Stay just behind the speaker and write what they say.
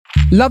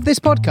Love this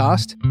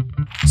podcast?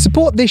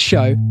 Support this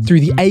show through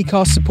the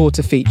Acast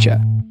supporter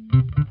feature.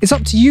 It's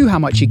up to you how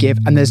much you give,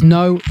 and there's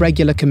no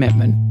regular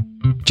commitment.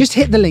 Just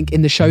hit the link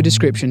in the show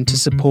description to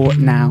support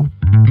now.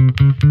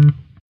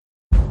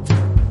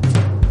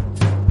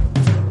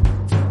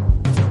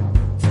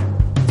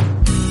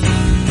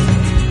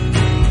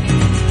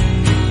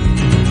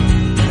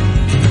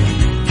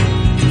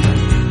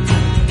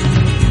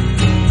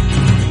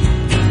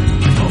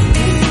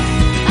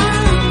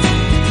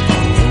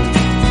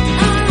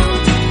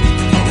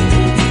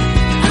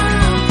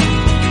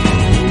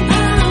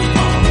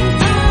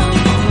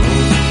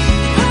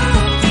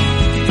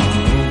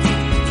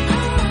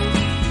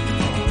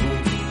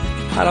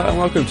 Hello and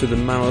welcome to the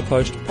Man on the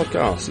Post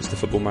podcast. It's the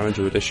Football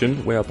Manager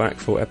edition. We are back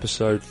for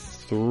episode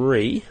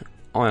 3.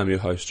 I am your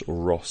host,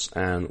 Ross,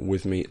 and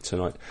with me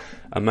tonight,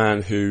 a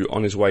man who,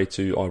 on his way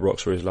to Ibrox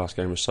for his last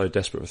game, was so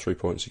desperate for 3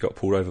 points he got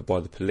pulled over by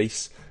the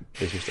police.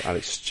 Is Mr.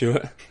 Alex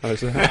Stewart.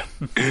 How's that?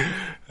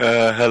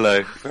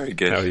 Hello. Very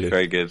good. How are you?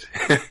 Very good.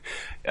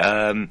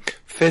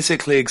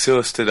 Physically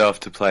exhausted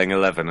after playing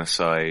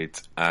 11-a-side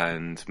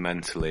and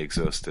mentally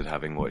exhausted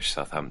having watched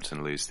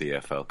Southampton lose the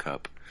EFL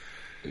Cup.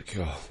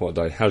 God, what a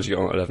day. How did you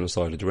get on at 11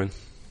 aside? Did you win?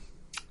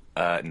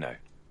 No.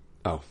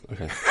 Oh,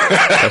 okay.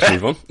 Let's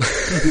move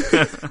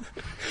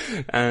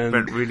on.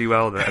 Went really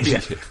well there. Yeah.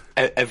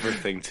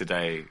 Everything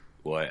today,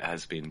 well, it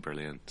has been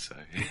brilliant. So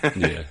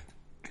Yeah.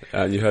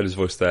 You heard his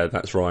voice there.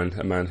 That's Ryan,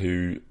 a man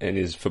who, in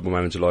his Football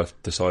Manager life,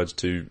 decides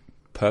to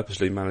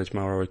purposely manage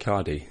Mauro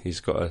Icardi.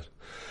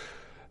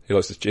 He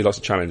likes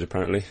to challenge,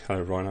 apparently.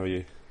 Hello, Ryan. How are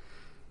you?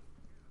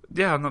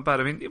 Yeah, I'm not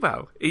bad. I mean,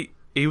 well,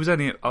 he was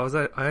only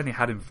I only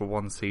had him for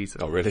one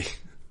season. Oh, really?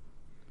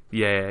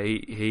 Yeah,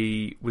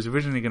 he was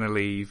originally going to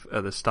leave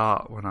at the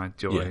start when I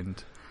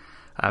joined,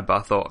 but I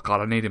thought,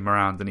 God, I need him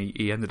around, and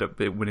he ended up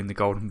winning the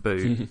Golden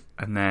Boot,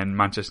 and then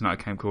Manchester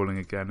United came calling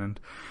again, and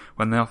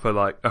when they offer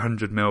like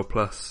 100 mil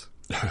plus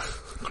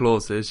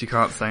clauses, you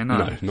can't say no.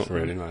 No, not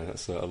really. No,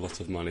 that's a lot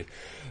of money.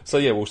 So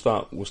yeah, we'll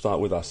start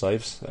with our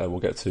saves. We'll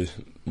get to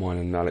mine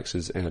and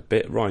Alex's in a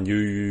bit. Ryan,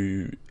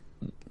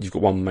 you've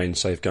got one main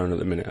save going at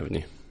the minute, haven't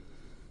you?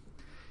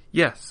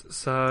 Yes,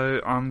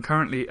 so I'm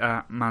currently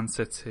at Man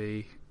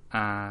City.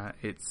 I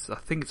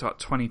think it's about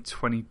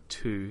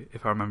 2022,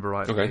 if I remember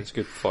rightly. Okay, it's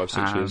good.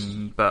 5-6 years.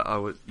 But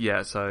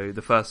so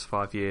the first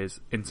 5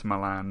 years, Inter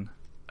Milan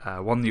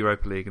won the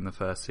Europa League in the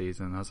first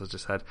season. As I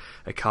just said,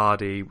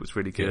 Icardi was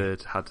really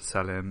good, had to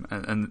sell him.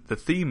 And the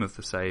theme of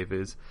the save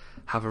is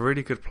have a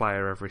really good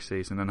player every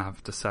season and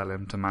have to sell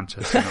him to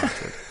Manchester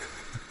United.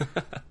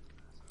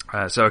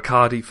 So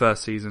Icardi,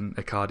 first season,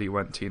 Icardi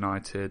went to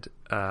United.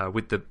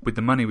 With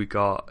the money we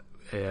got,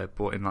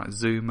 bought in like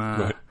Zuma,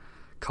 right.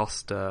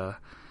 Costa,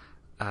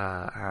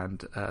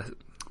 and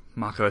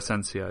Marco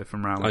Asensio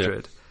from Real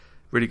Madrid. Yeah.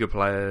 Really good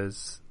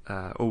players,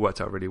 all worked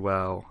out really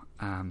well.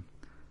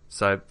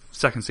 So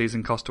second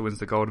season, Costa wins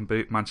the Golden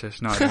Boot.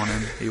 Manchester United won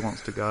him. He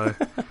wants to go.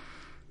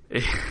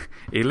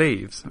 He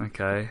leaves.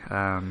 Okay.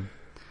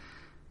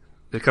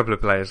 A couple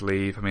of players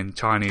leave. I mean, the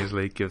Chinese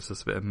league gives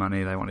us a bit of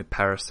money. They wanted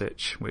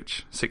Perisic,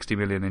 which 60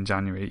 million in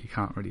January, you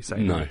can't really say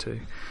no to.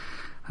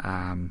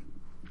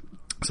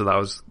 So that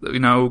was,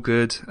 all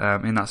good.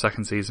 In that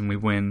second season, we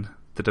win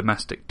the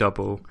domestic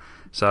double.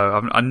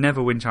 So I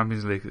never win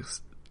Champions League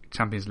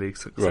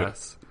success,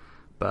 right.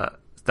 But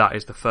that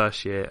is the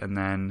first year, and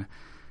then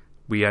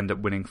we end up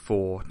winning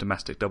 4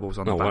 domestic doubles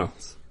on the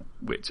bounce,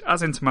 which,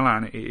 as Inter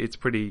Milan, it's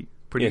pretty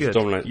good.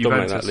 Dominate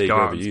that league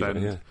over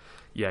you.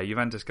 Yeah,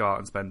 Juventus go out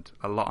and spend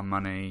a lot of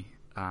money.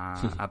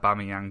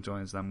 Aubameyang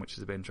joins them, which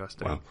is a bit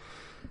interesting. Wow.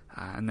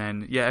 And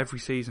then, every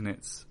season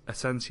it's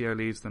Asensio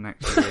leaves the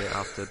next year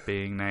after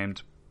being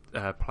named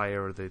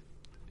Player of the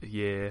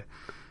Year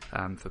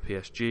for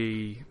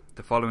PSG.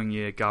 The following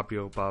year,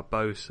 Gabriel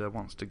Barbosa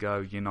wants to go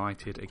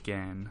United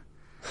again.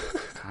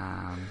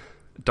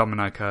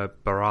 Domenico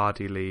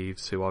Berardi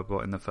leaves, who I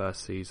bought in the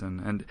first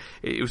season. And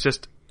it was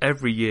just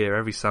every year,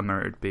 every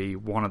summer, it would be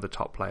one of the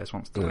top players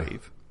wants to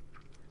leave.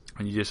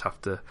 And you just have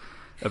to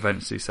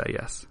eventually say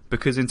yes.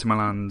 Because Inter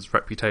Milan's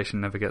reputation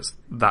never gets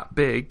that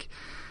big,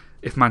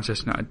 if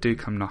Manchester United do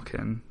come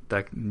knocking,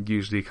 they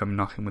usually come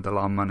knocking with a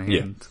lot of money,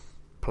 and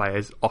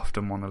players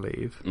often want to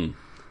leave.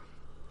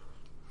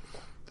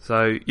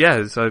 So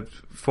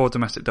 4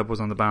 domestic doubles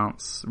on the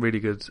bounce, really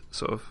good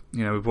sort of,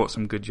 we brought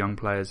some good young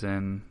players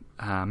in.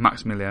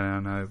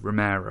 Maximiliano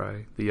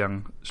Romero, the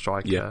young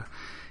striker,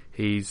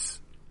 he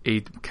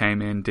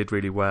came in, did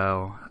really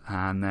well,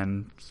 and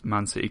then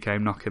Man City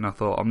came knocking. I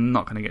thought, I'm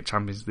not going to get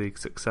Champions League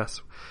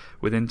success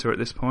with Inter at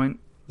this point.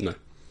 No.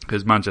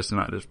 Because Manchester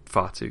United is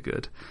far too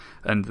good.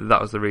 And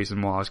that was the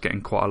reason why I was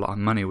getting quite a lot of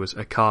money, was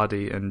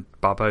Icardi and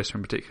Barbosa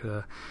in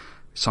particular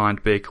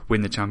signed big,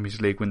 win the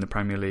Champions League, win the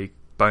Premier League,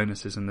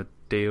 bonuses and the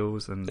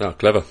deals, and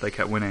clever. They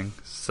kept winning.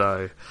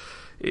 So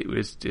it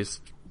was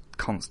just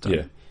constant.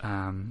 Yeah.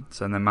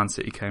 So then Man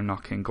City came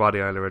knocking.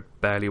 Guardiola had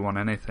barely won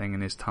anything in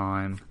his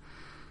time.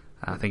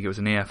 I think it was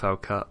an EFL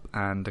Cup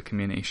and a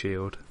Community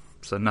Shield.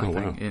 So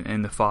nothing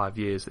in the 5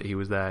 years that he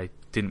was there. He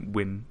didn't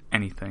win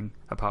anything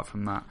apart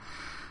from that.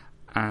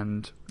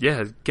 and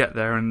get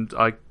there, and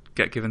I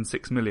get given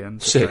 6 million,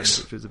 which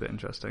is a bit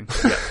interesting.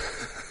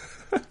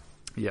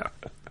 Yeah.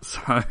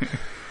 So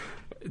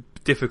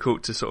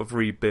difficult to sort of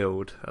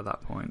rebuild at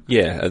that point.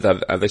 Yeah,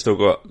 have they still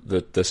got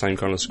the same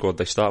kind of squad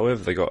they start with?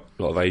 Have they got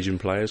a lot of Asian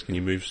players? Can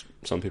you move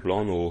some people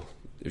on, or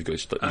have you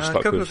stuck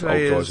with old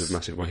guys with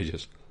massive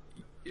wages?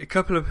 A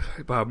couple of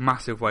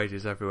massive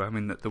wages everywhere. I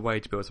mean, the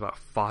wage bill was about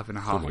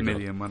 5.5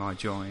 million when I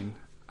joined,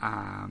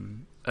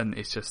 and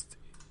it's just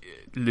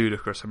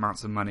ludicrous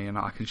amounts of money. And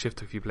I can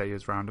shift a few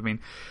players around. I mean,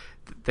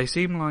 they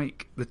seem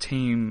like the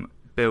team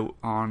built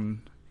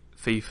on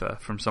FIFA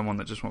from someone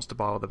that just wants to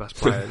buy all the best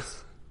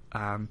players.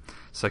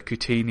 So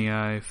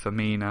Coutinho,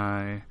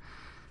 Firmino,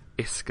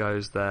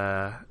 Isco's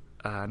there,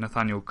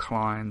 Nathaniel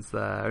Klein's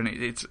there, and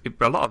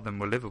a lot of them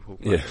were Liverpool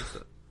players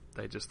that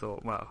they just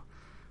thought, well,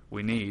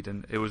 we need,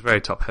 and it was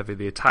very top heavy.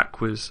 The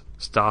attack was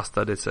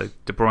star-studded, so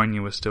De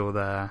Bruyne was still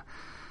there,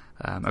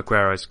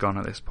 Aguero's gone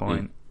at this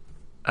point.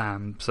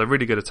 So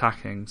really good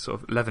attacking.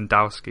 Sort of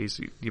Lewandowski's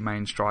your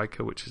main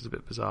striker, which is a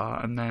bit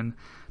bizarre, and then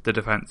the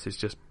defence is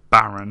just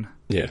barren.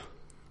 Yeah,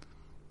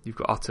 you've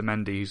got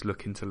Otamendi who's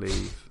looking to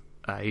leave.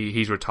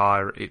 He's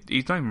retired.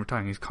 He's not even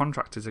retiring. His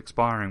contract is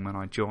expiring when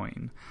I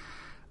join,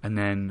 and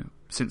then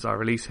since I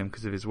release him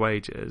because of his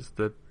wages,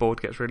 the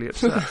board gets really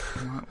upset.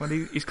 I'm like, well,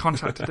 his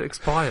contract had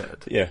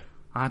expired. Yeah,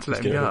 I had to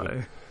let him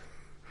go.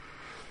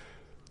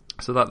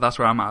 So that's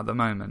where I'm at the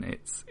moment.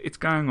 It's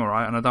going all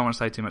right, and I don't want to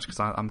say too much because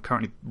I'm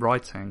currently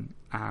writing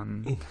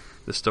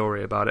the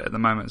story about it at the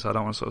moment, so I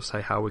don't want to sort of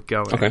say how we're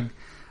going. Okay.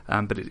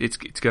 But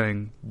it's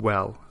going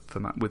well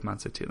with Man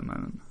City at the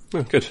moment.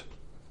 Oh, good.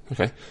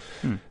 Okay.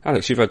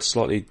 Alex, you've had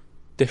slightly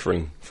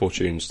differing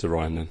fortunes to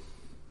Ryan then,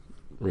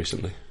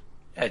 recently.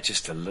 Yeah,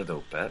 just a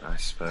little bit, I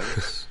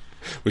suppose.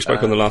 We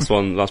spoke on the last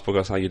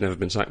podcast how you'd never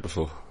been sacked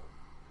before.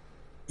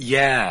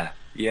 Yeah.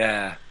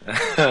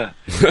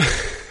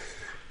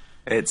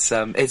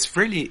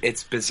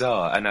 It's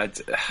bizarre,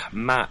 and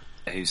Matt,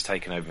 who's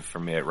taken over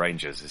from me at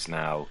Rangers, is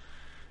now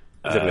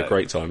having a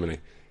great time, isn't he?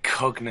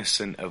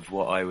 Cognizant of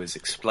what I was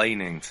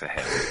explaining to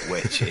him,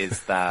 which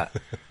is that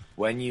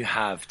when you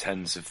have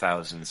tens of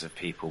thousands of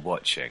people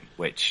watching,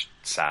 which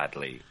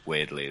sadly,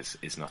 weirdly,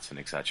 is not an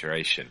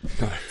exaggeration,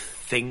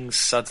 things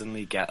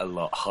suddenly get a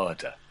lot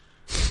harder.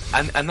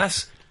 And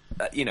that's,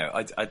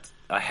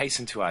 I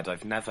hasten to add,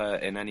 I've never,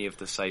 in any of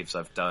the saves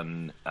I've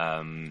done,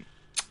 kind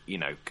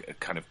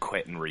of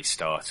quit and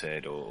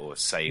restarted or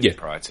saved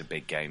prior to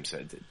big games.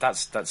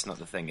 That's not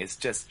the thing. It's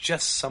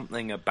just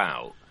something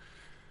about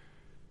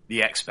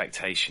the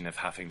expectation of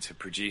having to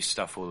produce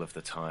stuff all of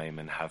the time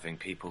and having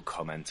people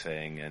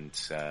commenting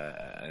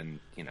and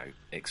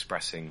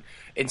expressing,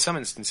 in some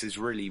instances,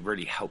 really,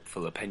 really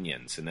helpful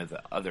opinions, and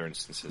other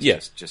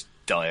instances just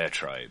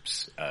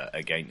diatribes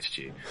against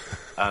you,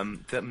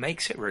 that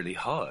makes it really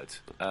hard.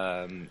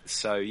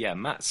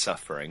 Matt's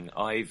suffering.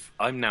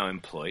 I'm now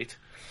employed.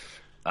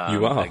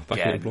 You are back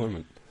in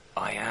employment.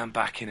 I am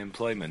back in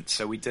employment.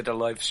 So we did a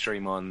live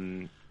stream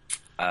on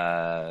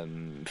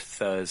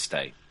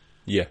Thursday.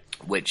 Yeah.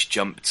 Which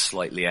jumped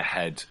slightly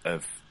ahead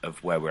of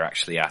where we're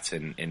actually at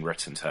in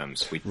written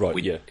terms. We'd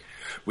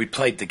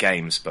played the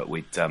games, but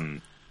we'd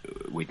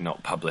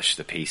not published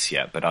the piece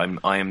yet. But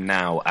I am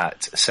now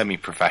at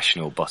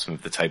semi-professional bottom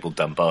of the table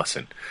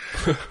Dumbarton.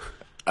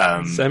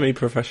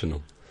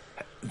 Semi-professional.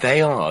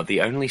 They are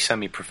the only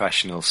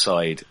semi-professional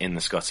side in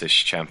the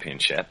Scottish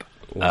Championship.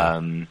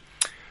 Wow.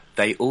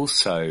 They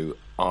also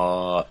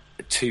are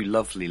two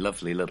lovely,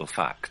 lovely little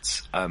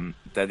facts.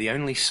 They're the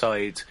only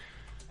side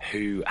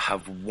who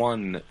have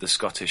won the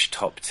Scottish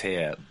top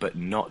tier but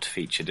not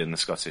featured in the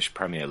Scottish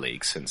Premier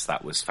League since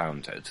that was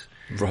founded.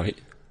 Right.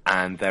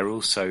 And they're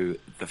also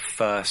the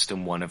first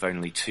and one of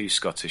only two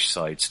Scottish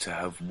sides to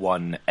have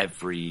won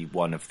every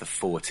one of the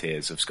 4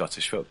 tiers of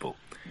Scottish football.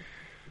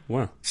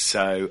 Wow.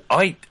 So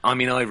I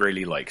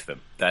really like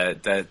them.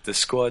 The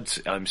squad,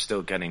 I'm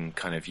still getting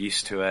kind of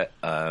used to it.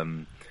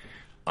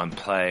 I'm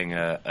playing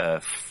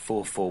a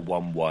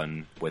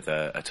 4-4-1-1 with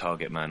a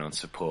target man on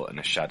support and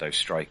a shadow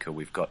striker.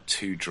 We've got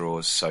 2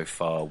 draws so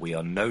far. We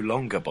are no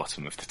longer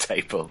bottom of the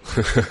table.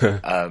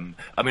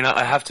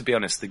 I have to be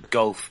honest, the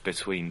gulf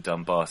between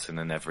Dumbarton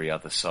and every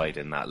other side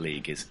in that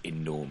league is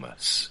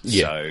enormous.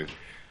 Yeah. So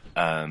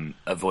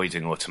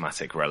avoiding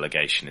automatic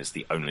relegation is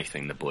the only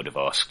thing the board have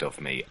asked of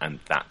me, and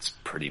that's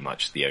pretty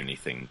much the only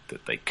thing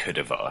that they could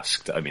have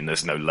asked. I mean,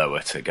 there's no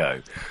lower to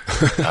go.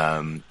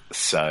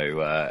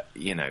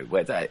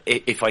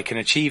 If I can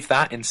achieve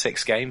that in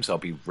 6 games, I'll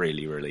be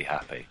really, really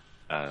happy.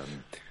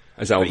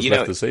 Is that all that's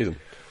left of the season?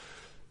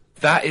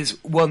 That is,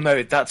 well,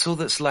 no, that's all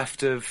that's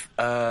left of...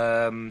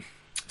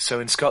 So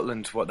in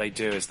Scotland, what they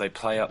do is they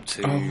play up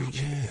to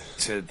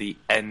the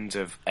end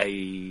of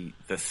the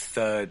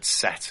 3rd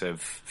set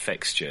of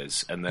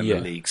fixtures, and then the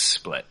league's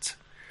split.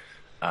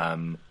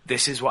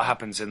 This is what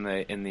happens in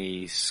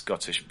the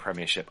Scottish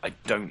Premiership. I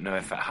don't know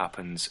if it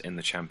happens in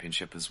the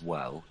Championship as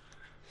well,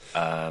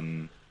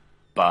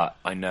 but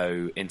I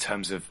know in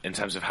terms of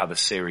how the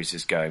series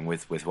is going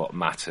with what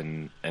Matt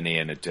and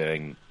Ian are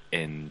doing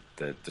in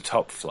the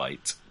top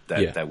flight,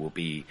 there will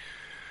be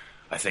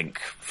I think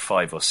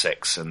 5 or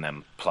 6, and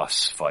then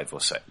plus 5 or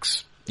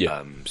 6.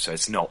 Yeah. So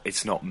it's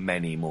not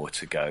many more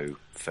to go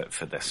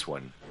for this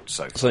one.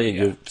 So that's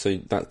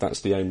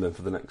the aim then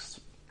for the next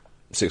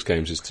 6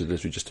 games, is to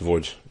literally just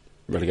avoid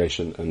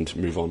relegation and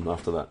move on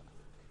after that.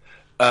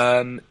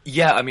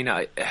 Yeah, I mean,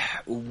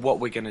 what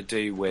we're going to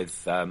do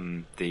with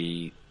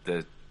the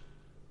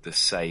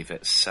save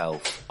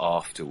itself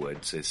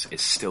afterwards is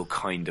still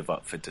kind of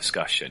up for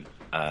discussion.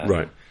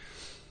 Right.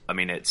 I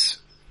mean,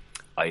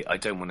 I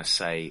don't want to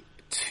say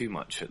too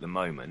much at the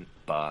moment,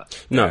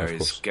 but No, there of is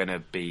course. going to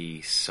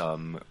be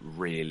some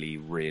really,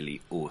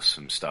 really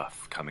awesome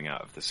stuff coming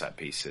out of the set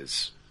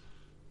pieces.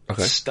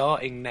 Okay.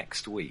 Starting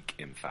next week,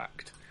 in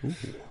fact.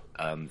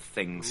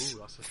 Things Ooh,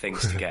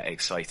 that's to get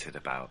excited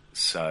about.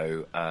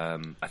 So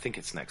I think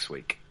it's next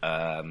week.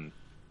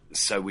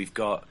 So we've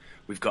got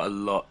a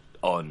lot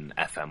on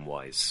FM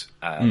wise,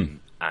 and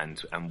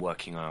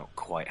working out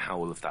quite how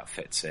all of that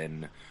fits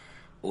in,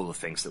 all the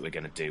things that we're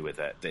going to do with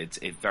it. It's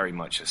very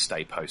much a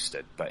stay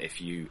posted. But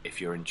if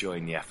you're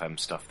enjoying the FM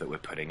stuff that we're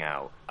putting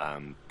out,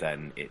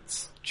 then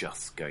it's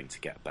just going to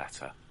get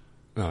better.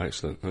 Oh,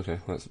 excellent. Okay,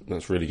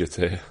 that's really good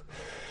to hear.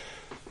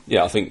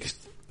 Yeah,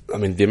 I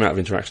mean, the amount of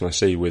interaction I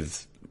see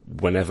with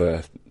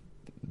whenever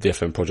the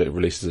FM project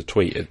releases a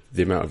tweet,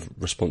 the amount of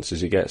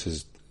responses it gets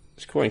is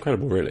quite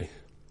incredible, really.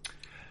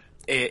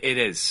 It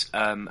is.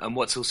 And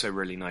what's also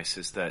really nice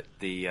is that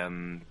the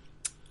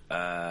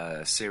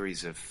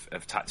series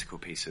of tactical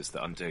pieces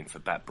that I'm doing for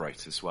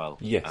BetBright as well,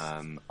 Yes.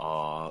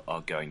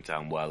 are going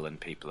down well, and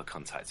people are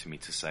contacting me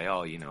to say,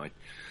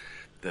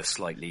 the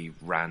slightly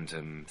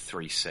random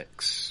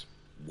 3-6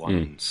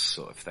 ones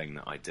sort of thing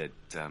that I did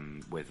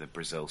with the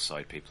Brazil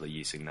side, people are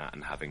using that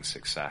and having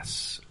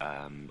success.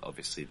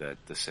 Obviously the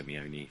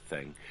Simeone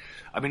thing.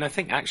 I mean, I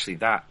think actually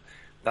that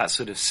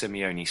sort of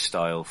Simeone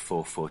style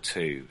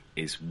 4-4-2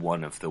 is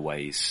one of the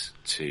ways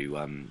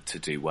to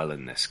do well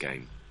in this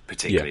game,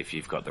 particularly if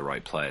you've got the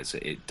right players.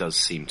 It does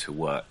seem to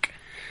work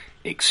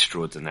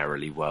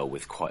extraordinarily well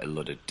with quite a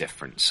lot of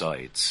different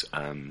sides.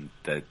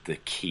 The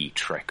key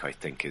trick, I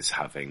think, is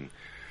having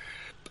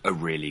a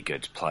really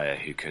good player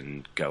who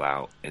can go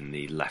out in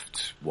the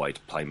left wide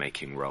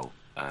playmaking role,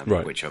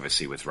 Right. which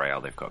obviously with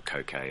Real they've got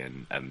Koke,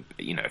 and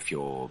if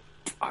you're,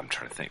 I'm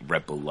trying to think,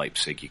 Red Bull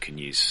Leipzig, you can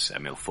use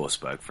Emil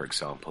Forsberg, for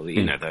example.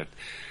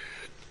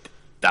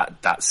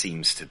 That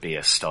seems to be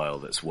a style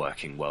that's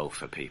working well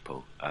for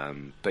people.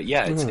 But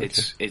yeah,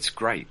 it's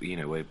great.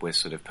 We're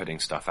sort of putting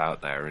stuff out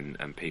there,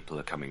 and people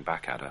are coming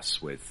back at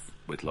us with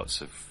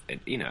lots of,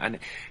 and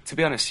to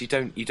be honest, you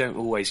don't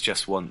always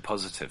just want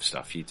positive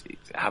stuff.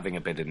 Having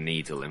a bit of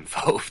needle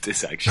involved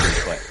is actually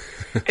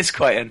it's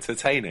quite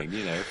entertaining.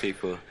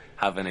 People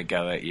having a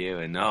go at you,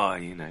 and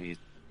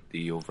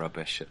you're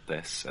rubbish at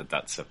this.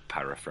 That's a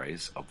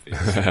paraphrase,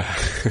 obviously.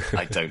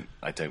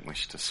 I don't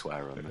wish to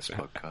swear on this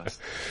podcast.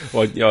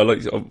 Well, yeah,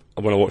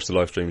 when I watch the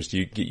live streams,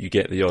 you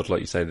get the odd, like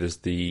you say, there's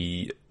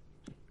the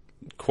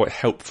quite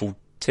helpful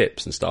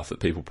tips and stuff that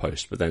people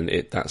post, but then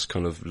that's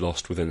kind of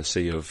lost within a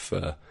sea of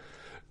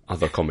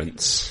other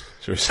comments,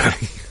 shall we say.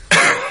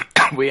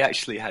 We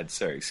actually had,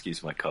 sorry,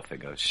 excuse my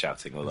coughing, I was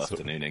shouting all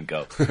afternoon in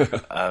goal.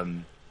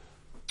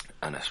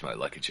 And I smoked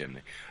like a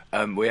chimney.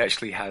 We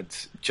actually had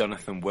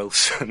Jonathan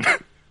Wilson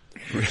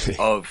Really?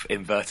 of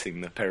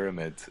Inverting the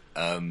Pyramid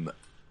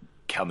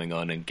coming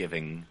on and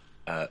giving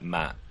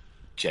Matt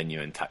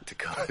genuine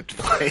tactical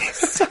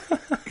advice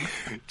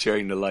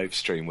during the live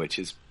stream, which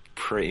is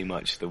pretty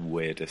much the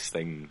weirdest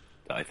thing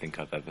that I think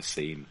I've ever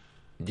seen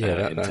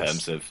in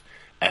terms of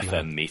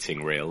FM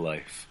meeting real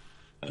life.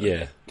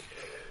 Very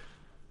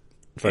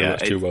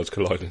much two worlds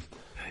colliding.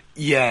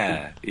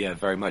 Yeah,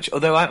 very much.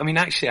 Although, I mean,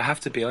 actually, I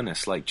have to be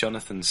honest, like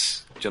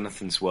Jonathan's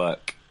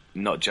work,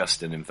 not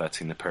just in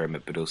Inverting the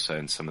Pyramid, but also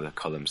in some of the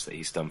columns that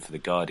he's done for The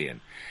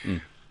Guardian,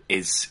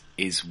 is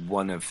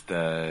one of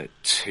the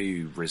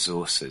 2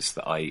 resources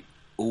that I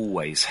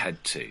always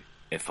head to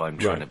if I'm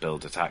trying to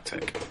build a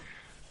tactic.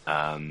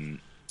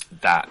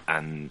 That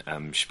and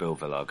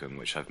Spielverlagen,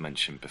 which I've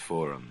mentioned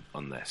before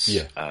on this.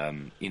 Yeah.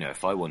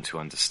 If I want to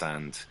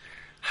understand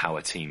how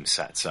a team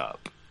sets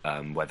up,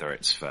 whether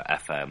it's for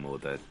FM or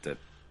the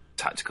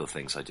tactical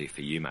things I do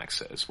for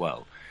UMax as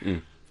well,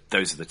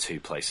 those are the 2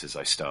 places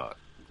I start.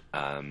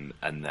 And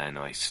then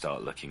I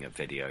start looking at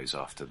videos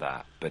after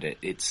that. But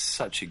it's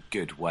such a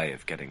good way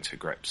of getting to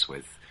grips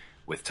with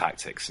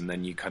tactics. And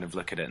then you kind of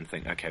look at it and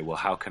think, okay, well,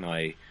 how can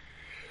I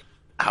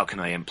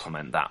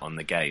implement that on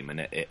the game? And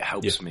it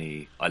helps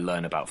me. I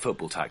learn about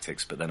football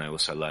tactics, but then I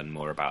also learn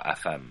more about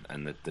FM,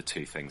 and the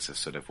 2 things are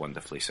sort of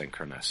wonderfully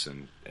synchronous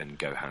and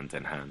go hand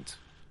in hand.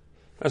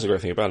 That's a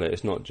great thing about it.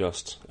 It's not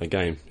just a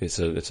game. It's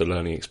a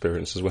learning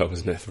experience as well,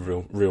 isn't it,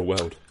 for real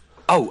world?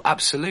 Oh,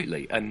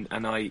 absolutely. And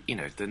I,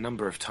 the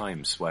number of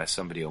times where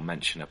somebody will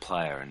mention a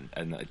player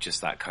and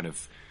just that kind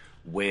of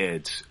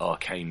weird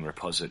arcane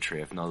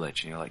repository of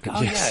knowledge, and you're like,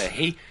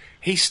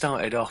 he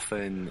started off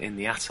in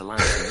the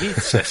Atalanta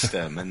youth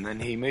system, and then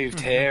he moved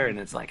here, and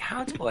it's like,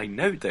 how do I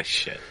know this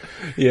shit?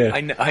 Yeah,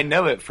 I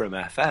know it from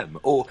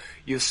FM. Or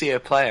you'll see a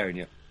player and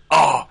you're,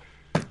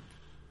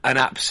 an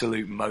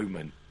absolute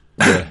moment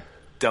Yeah.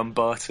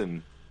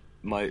 Dumbarton,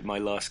 my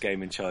last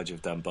game in charge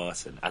of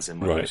Dumbarton, as in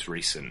my Right. most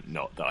recent,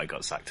 not that I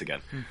got sacked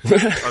again.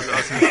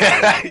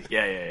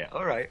 Yeah.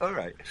 All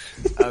right.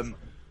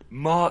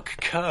 Mark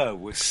Kerr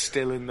was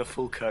still in the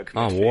Falkirk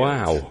Oh, midfield.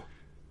 wow.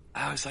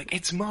 I was like,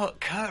 it's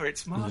Mark Kerr,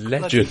 it's Mark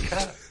Legend. bloody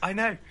Kerr. I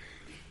know.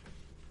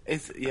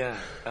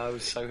 I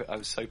was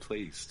so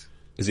pleased.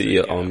 Is it?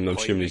 Yeah, I'm point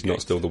assuming he's not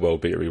against- still the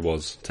world beater he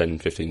was 10,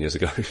 15 years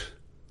ago.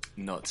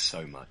 Not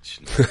so much.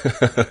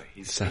 No.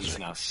 He's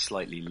now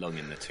slightly long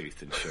in the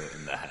tooth and short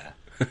in the hair.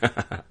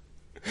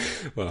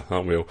 Well,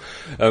 aren't we all?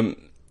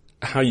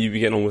 How are you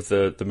getting on with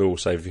the Millwall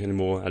save? Any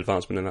more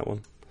advancement in that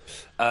one?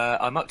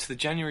 I'm up to the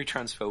January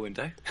transfer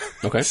window.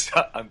 Okay.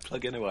 So I'm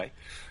plugging away.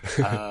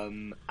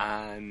 And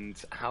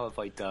how have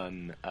I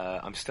done?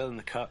 I'm still in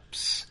the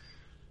Cups.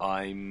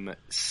 I'm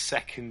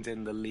second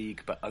in the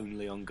league, but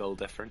only on goal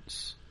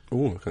difference.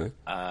 Oh, okay.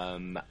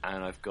 And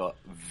I've got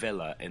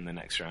Villa in the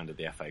next round of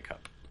the FA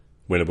Cup.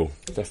 Winnable.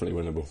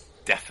 Definitely winnable.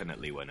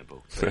 Definitely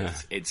winnable.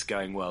 It's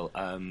going well.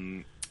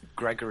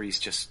 Gregory's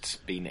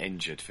just been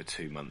injured for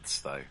 2 months,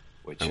 though,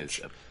 which is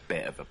a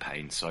bit of a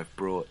pain. So I've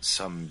brought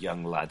some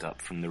young lad up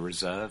from the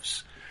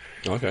reserves.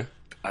 Okay.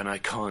 And I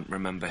can't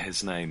remember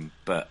his name,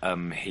 but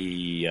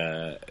he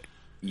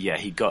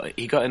got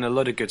in a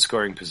lot of good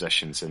scoring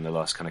positions in the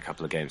last kind of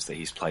couple of games that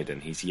he's played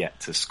in. He's yet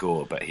to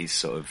score, but he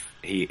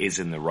is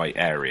in the right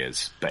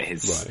areas. But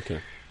his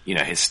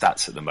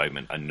stats at the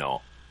moment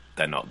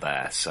they're not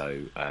there.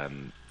 So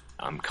I'm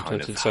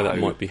kind of So that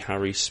might be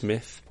Harry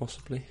Smith,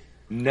 possibly.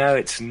 No,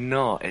 it's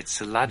not.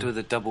 It's a lad with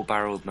a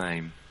double-barreled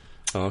name.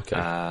 Oh, okay.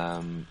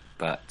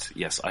 But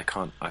yes, I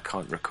can't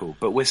recall.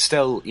 But we're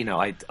still,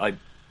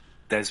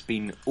 there's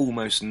been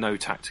almost no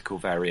tactical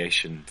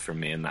variation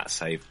from me in that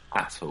save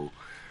at all.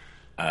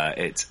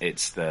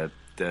 It's the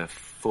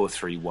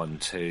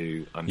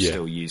 4-3-1-2. I'm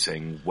still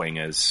using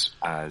wingers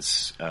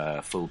as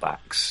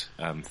fullbacks.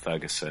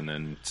 Ferguson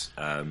and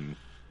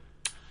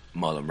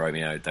Marlon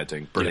Romeo, they're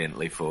doing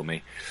brilliantly for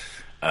me.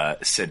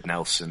 Sid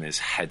Nelson is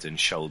head and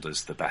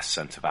shoulders the best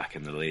centre-back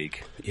in the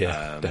league.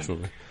 Yeah,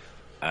 definitely.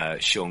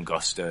 Sean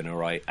Goss doing all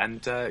right.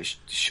 And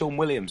Sean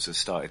Williams has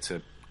started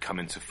to come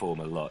into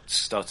form a lot,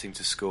 starting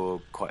to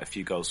score quite a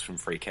few goals from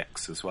free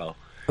kicks as well.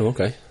 Oh,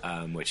 okay.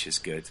 Which is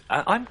good.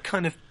 I'm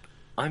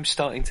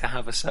starting to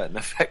have a certain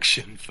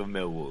affection for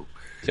Millwall.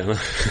 Yeah.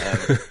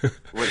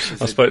 Which is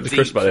I spoke to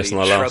Chris about this in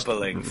our last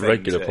troubling thing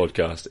regular to-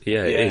 podcast.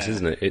 Yeah, it is, Yeah.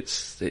 isn't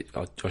it?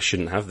 I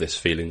shouldn't have this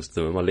feelings to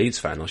them. I'm a Leeds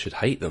fan. I should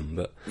hate them,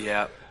 but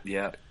Yeah.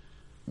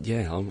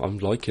 I'm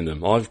liking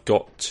them. I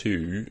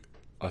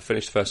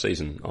finished the first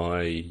season.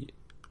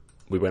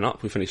 We went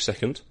up. We finished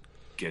second.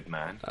 Good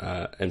man.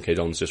 MK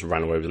Dons just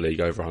ran away with the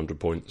league, over 100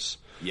 points.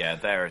 Yeah,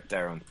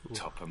 they're on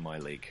top of my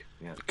league.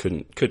 Yeah.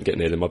 Couldn't get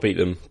near them. I beat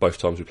them both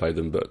times we played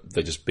them, but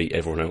they just beat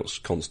everyone else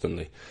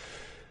constantly.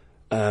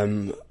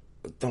 Done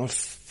a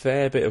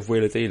fair bit of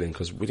wheeler dealing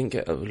because we didn't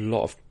get a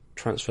lot of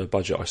transfer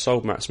budget. I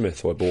sold Matt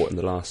Smith, who I bought in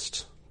the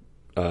last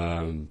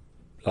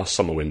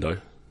summer window.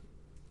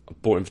 I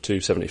bought him for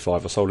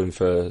 $275. I sold him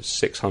for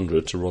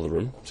 $600 to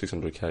Rotherham,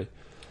 $600k,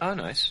 Oh,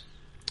 nice.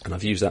 and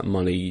I've used that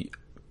money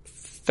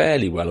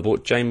fairly well. I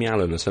bought Jamie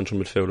Allen, a central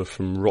midfielder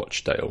from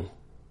Rochdale,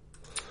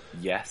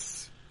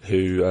 Yes.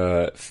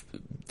 who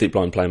deep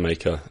line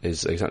playmaker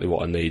is exactly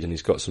what I need, and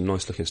he's got some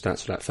nice looking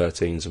stats for that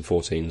 13s and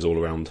 14s all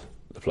around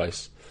the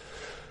place.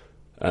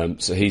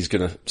 So he's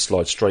going to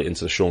slide straight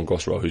into the Sean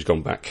Goss role, who's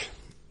gone back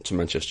to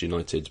Manchester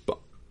United, but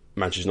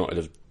Manchester United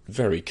have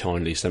very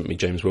kindly sent me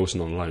James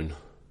Wilson on loan.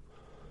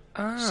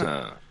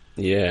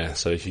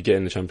 So if you get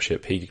in the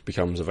Championship, he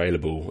becomes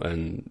available,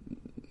 and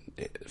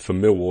for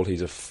Millwall,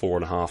 he's a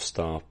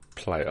 4.5-star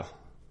player.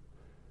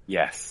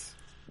 Yes.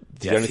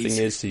 The only thing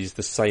is, he's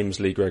the same as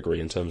Lee Gregory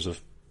in terms of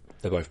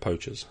they're both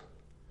poachers.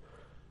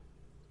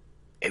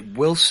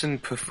 Wilson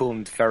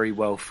performed very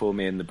well for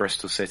me in the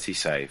Bristol City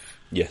save.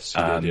 Yes,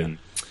 he did,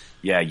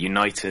 Yeah,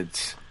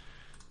 United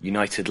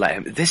let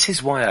him. This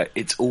is why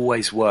it's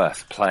always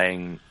worth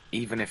playing,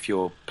 even if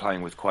you're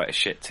playing with quite a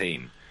shit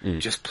team.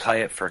 Just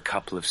play it for a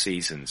couple of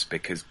seasons,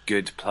 because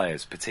good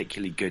players,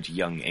 particularly good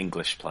young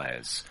English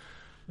players,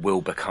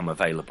 will become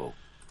available.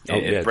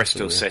 At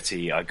Bristol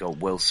City, I got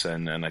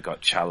Wilson and I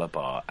got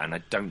Chalabar, and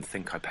I don't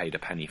think I paid a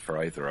penny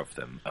for either of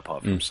them,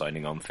 apart from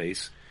signing on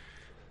fees,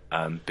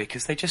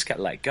 because they just get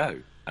let go.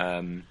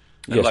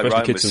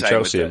 Especially kids from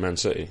Chelsea and Man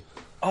City.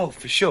 Oh,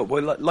 for sure.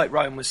 Well, like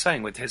Ryan was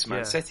saying with his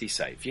Man City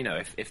save,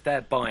 if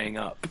they're buying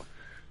up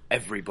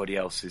everybody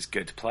else's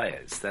good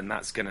players, then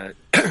that's going to,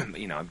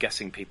 I'm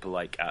guessing people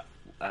like,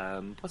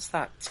 what's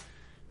that?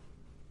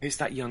 Who's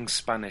that young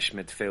Spanish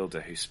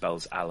midfielder who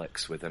spells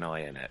Alex with an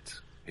I in it,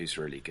 who's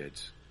really good?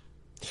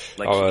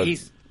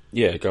 He's...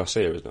 Yeah,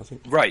 Garcia, isn't it, I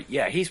think? Right,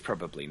 yeah, he's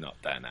probably not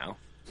there now.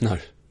 No.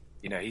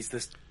 He's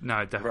this...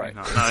 No, definitely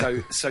not.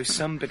 No. So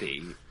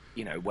somebody...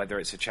 whether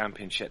it's a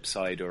Championship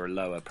side or a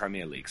lower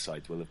Premier League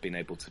side, will have been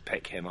able to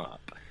pick him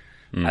up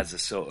as a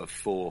sort of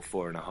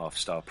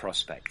 4.5-star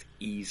prospect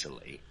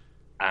easily.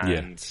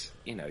 And,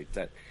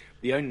 that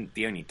the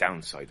only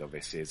downside,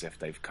 obviously, is if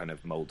they've kind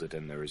of moulded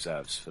in the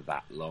reserves for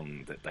that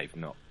long that they've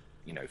not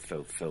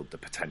fulfilled the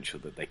potential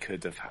that they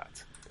could have had.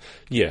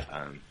 Yeah.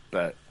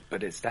 But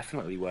it's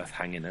definitely worth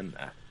hanging in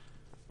there.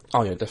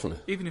 Oh yeah, definitely.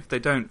 Even if they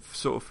don't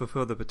sort of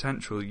fulfil the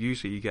potential,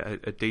 usually you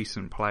get a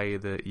decent player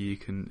that you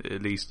can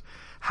at least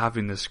have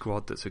in the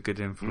squad that's a good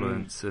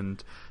influence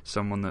and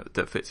someone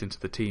that fits into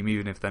the team.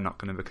 Even if they're not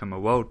going to become a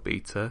world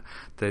beater,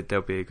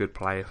 they'll be a good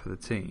player for the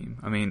team.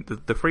 I mean,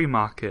 the free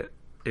market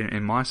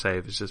in my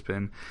save has just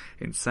been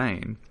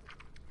insane.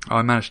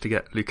 I managed to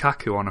get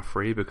Lukaku on a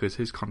free because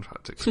his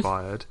contract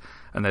expired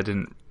and they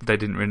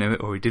didn't renew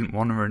it, or he didn't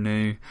want to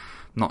renew.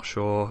 Not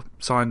sure.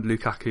 Signed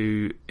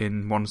Lukaku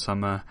in one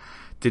summer.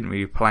 Didn't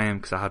really play him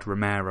because I had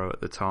Romero at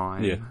the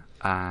time,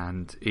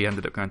 and he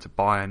ended up going to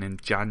Bayern in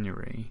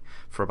January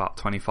for about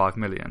 25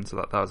 million. So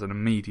that was an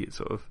immediate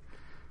sort of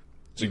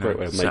it's a great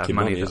way of making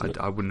money, isn't it?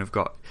 I wouldn't have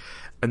got.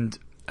 And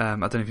I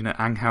don't know if you know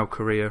Angel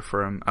Correa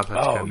from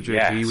Atletico Madrid.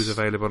 Yes. He was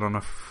available on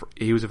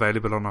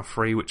a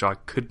free, which I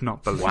could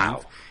not believe.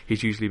 Wow.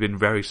 He's usually been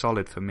very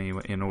solid for me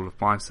in all of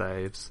my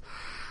saves,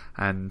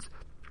 and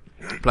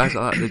players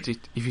like that,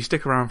 if you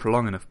stick around for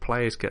long enough,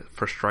 players get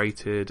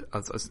frustrated,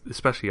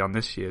 especially on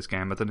this year's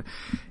game. I don't know,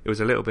 it was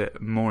a little bit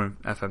more in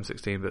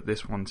FM16, but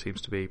this one seems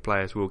to be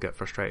players will get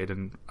frustrated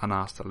and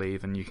asked to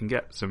leave, and you can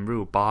get some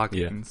real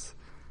bargains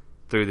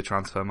through the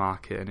transfer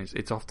market, and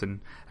it's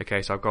often a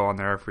case I'll go on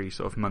there every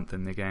sort of month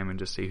in the game and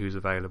just see who's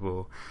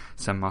available,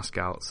 send my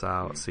scouts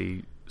out,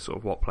 see sort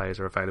of what players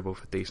are available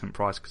for decent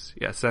price, because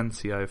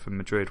Asensio from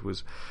Madrid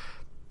was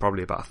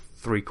probably about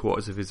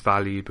 3/4 of his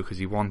value because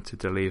he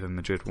wanted to leave and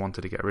Madrid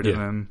wanted to get rid of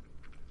him,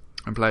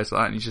 and players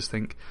like that, and you just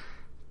think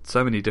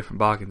so many different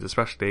bargains,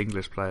 especially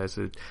English players.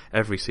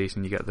 Every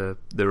season you get the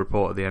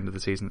report at the end of the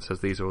season that says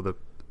these are all the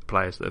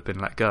players that have been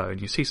let go, and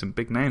you see some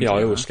big names.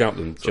 I always scout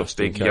them just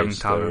in case young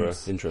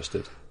talents they're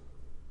interested.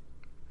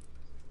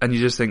 And you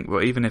just think,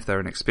 well, even if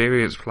they're an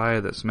experienced player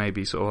that's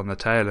maybe sort of on the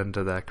tail end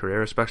of their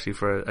career, especially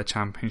for a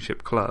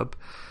championship club,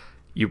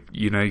 you've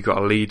got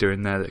a leader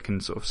in there that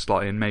can sort of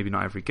slot in, maybe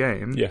not every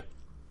game,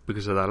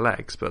 because of their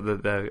legs,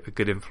 but they're a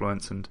good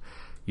influence, and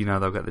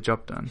they'll get the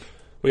job done.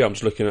 Well, I'm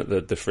just looking at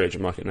the free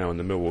agent market now in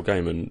the Millwall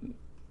game, and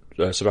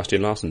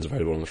Sebastian Larsson's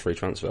available on a free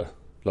transfer.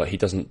 Like, he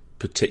doesn't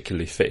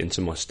particularly fit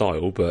into my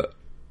style, but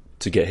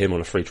to get him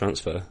on a free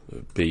transfer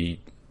would be.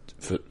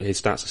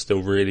 His stats are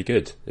still really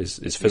good. His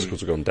physicals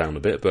have gone down a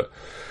bit, but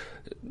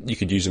you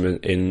could use him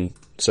in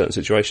certain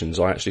situations.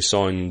 I actually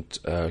signed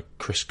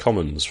Chris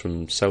Commons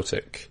from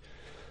Celtic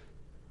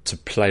to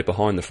play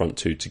behind the front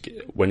two to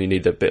get, when you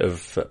need a bit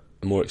of a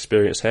more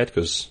experienced head,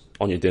 because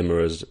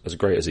Onyedinma, as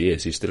great as he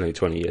is, he's still only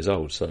 20 years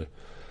old. So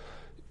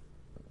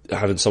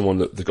having someone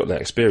that's got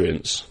that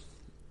experience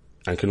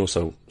and can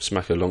also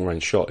smack a long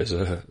range shot is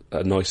a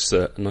nice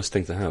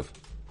thing to have.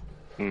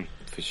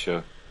 For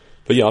sure.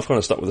 But yeah, I've kind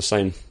of stuck with the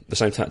same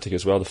tactic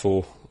as well, the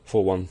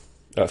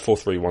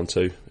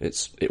 4-3-1-2.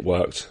 It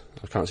worked.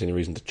 I can't see any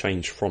reason to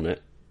change from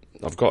it.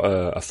 I've got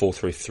a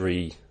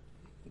 4-3-3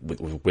 with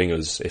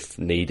wingers if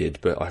needed,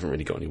 but I haven't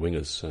really got any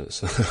wingers, so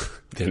it's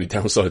the only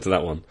downside to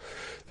that one.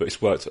 But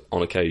it's worked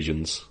on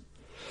occasions.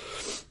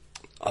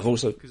 I've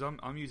also because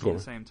I'm using the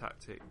same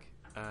tactic.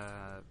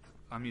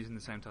 I'm using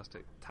the same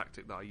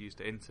tactic that I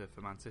used at Inter for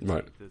Man City.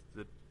 Right.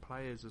 The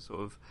players are sort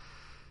of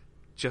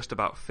just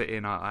about fit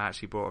in. I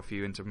actually brought a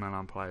few Inter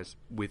Milan players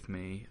with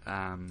me.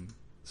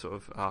 Sort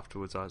of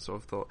afterwards, I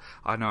sort of thought,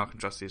 I know I can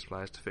trust these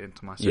players to fit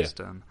into my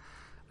system.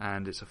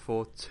 And it's a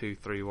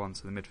 4-2-3-1,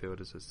 so the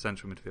midfielders are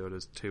central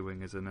midfielders, two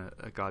wingers, and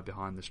a guy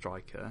behind the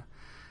striker.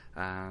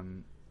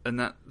 And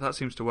that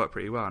seems to work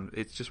pretty well. And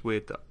it's just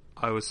weird that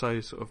I was so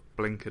sort of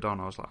blinkered on.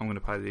 I was like, I'm going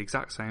to play the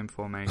exact same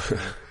formation,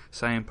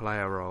 same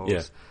player roles.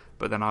 Yeah.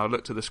 But then I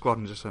looked at the squad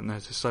and just went,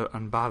 this is so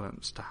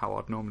unbalanced to how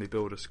I'd normally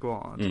build a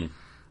squad.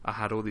 I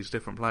had all these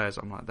different players.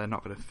 I'm like, they're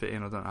not going to fit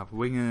in. I don't have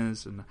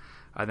wingers, and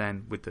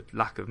then with the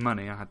lack of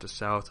money, I had to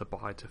sell to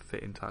buy to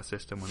fit into that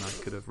system when I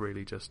could have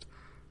really just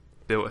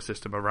built a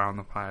system around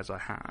the players I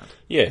had.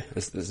 Yeah,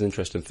 it's an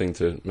interesting thing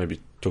to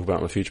maybe talk about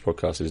on a future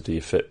podcast. Is do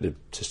you fit the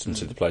system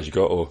to the players you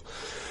got, or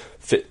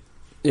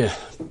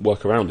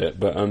work around it?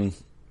 But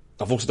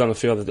I've also done a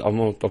few other.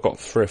 I've got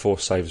 3 or 4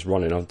 saves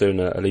running. I'm doing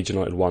a Leeds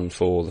United one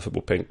for the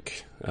Football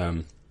Pink.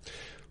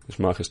 Which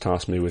Marcus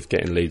tasked me with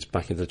getting Leeds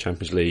back into the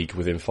Champions League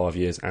within 5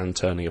 years and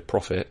turning a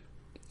profit.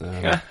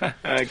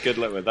 Good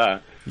luck with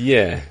that.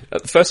 Yeah,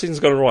 the first season's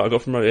gone alright. I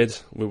got promoted.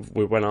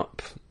 We went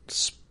up.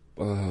 That's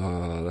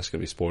going to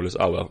be spoilers.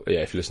 Oh well, yeah.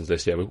 If you listen to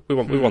this, we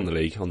won the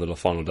league on the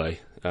final day,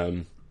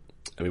 and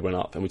we went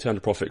up and we turned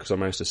a profit because I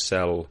managed to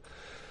sell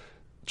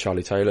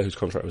Charlie Taylor, whose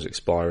contract was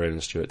expiring,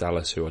 and Stuart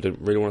Dallas, who I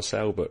didn't really want to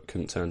sell but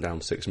couldn't turn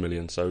down 6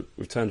 million. So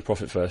we've turned a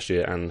profit first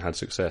year and had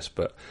success,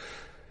 but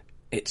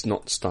it's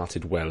not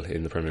started well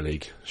in the Premier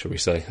League, shall we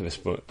say, at this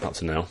point, up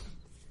to now.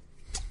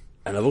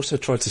 And I've also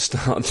tried to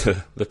start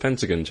the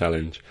Pentagon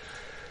Challenge.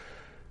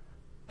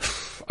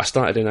 I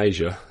started in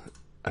Asia,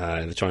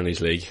 in the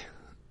Chinese League.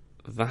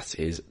 That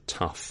is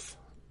tough.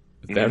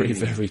 Very,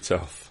 very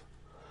tough.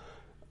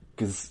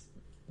 Because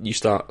you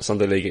start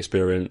Sunday League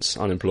experience,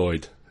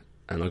 unemployed,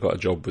 and I got a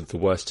job with the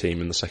worst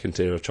team in the second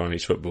tier of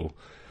Chinese football.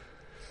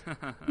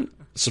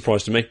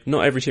 Surprise to me,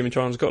 not every team in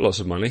China's got lots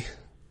of money.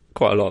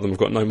 Quite a lot of them have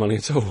got no money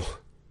at all.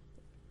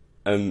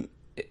 And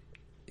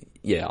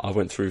I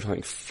went through, I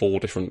think, 4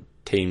 different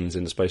teams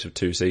in the space of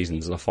 2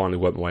 seasons, and I finally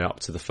worked my way up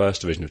to the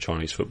first division of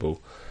Chinese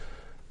football.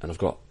 And I've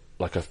got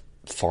like a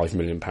 £5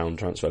 million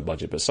transfer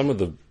budget. But some of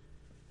the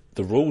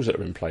rules that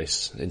are in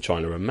place in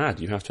China are mad.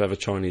 You have to have a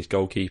Chinese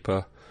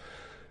goalkeeper.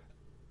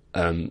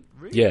 Really?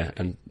 Yeah,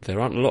 and there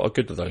aren't a lot of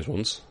good of those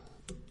ones.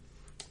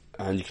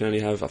 And you can only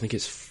have, I think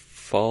it's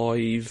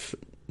 5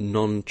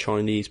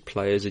 non-Chinese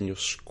players in your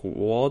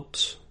squad,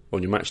 or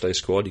in your matchday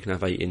squad. You can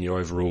have 8 in your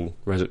overall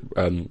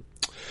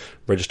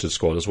registered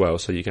squad as well,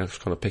 so you can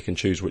kind of pick and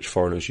choose which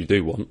foreigners you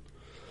do want.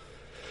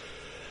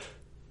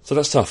 So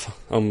that's tough.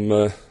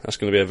 That's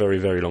going to be a very,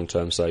 very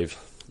long-term save,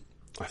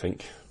 I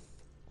think.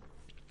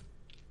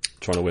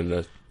 Trying to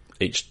win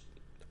each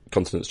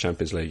continent's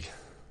Champions League.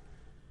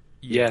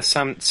 Yeah,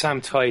 Sam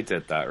Ty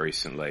did that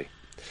recently,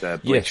 the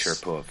Bleacher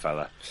Report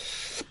fella,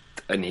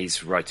 and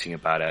he's writing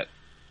about it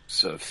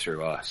sort of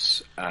through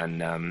us.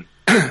 And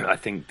I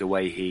think the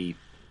way he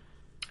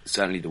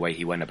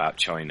went about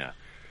China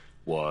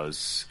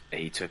was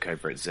he took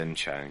over at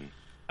Xinjiang,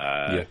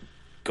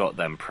 got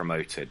them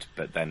promoted,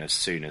 but then as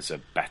soon as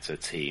a better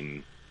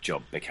team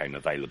job became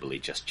available, he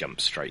just jumped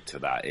straight to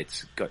that.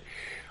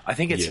 I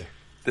think it's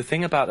the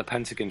thing about the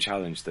Pentagon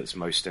Challenge that's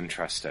most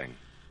interesting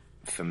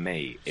for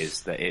me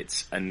is that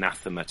it's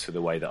anathema to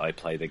the way that I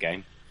play the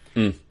game,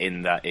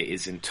 in that it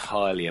is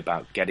entirely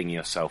about getting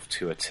yourself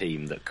to a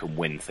team that can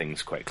win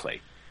things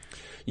quickly.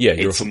 Yeah,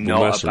 you're a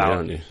football mercenary,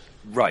 aren't you?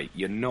 Right,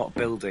 you're not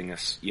building a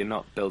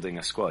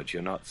squad.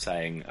 You're not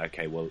saying,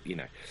 okay, well,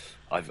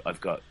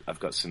 I've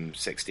got some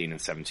 16 and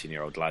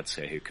 17-year-old lads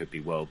here who could be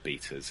world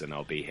beaters, and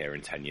I'll be here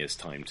in 10 years'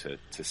 time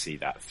to see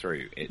that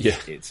through.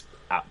 It's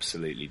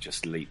absolutely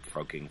just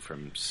leapfrogging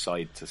from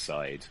side to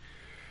side,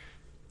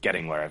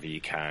 getting wherever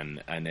you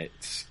can, and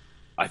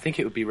I think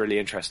it would be really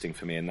interesting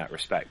for me in that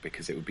respect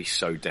because it would be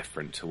so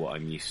different to what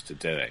I'm used to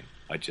doing.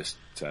 I just,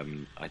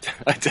 I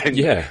don't.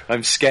 Yeah.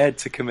 I'm scared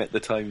to commit the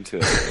time to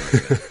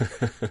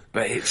it,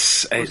 but it's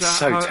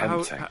so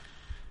tempting.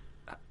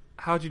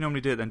 How do you normally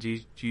do it then? Do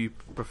you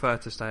prefer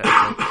to stay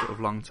at sort of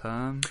long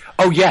term?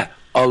 Oh yeah,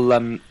 Or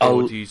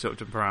do you sort of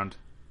jump around?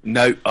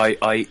 No,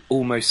 I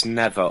almost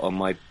never, on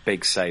my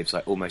big saves, I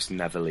almost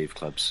never leave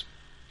clubs.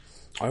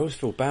 I always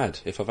feel bad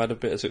if I've had a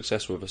bit of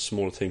success with a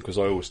smaller team, because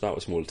I always start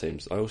with smaller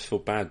teams. I always feel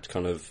bad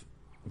kind of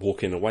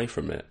walking away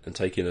from it and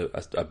taking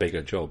a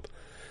bigger job,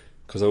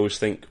 because I always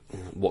think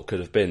what could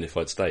have been if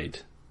I'd stayed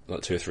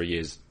like 2 or 3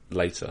 years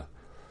later.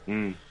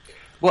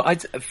 Well,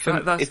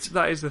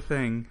 that is the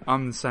thing.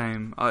 I'm the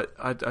same.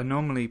 I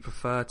normally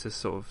prefer to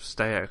sort of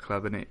stay at a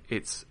club, and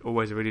it's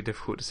always a really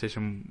difficult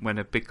decision when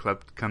a big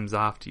club comes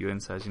after you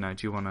and says, do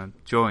you want to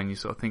join? You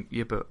sort of think,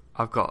 but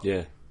I've got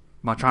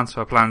my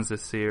transfer plans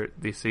this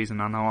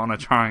season, and I want to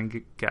try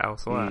and get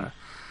elsewhere.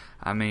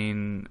 I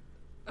mean,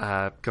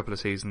 a couple of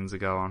seasons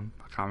ago, I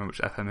can't remember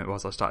which FM it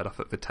was, I started off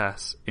at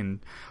Vitesse in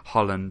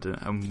Holland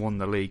and won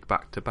the league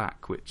back to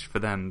back, which for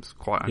them is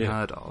quite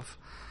unheard of.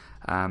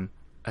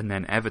 And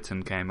then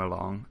Everton came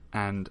along,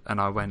 and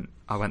I went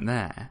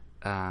there.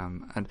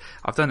 And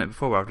I've done it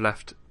before, where I've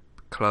left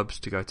clubs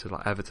to go to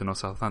like Everton or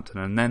Southampton,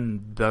 and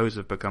then those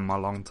have become my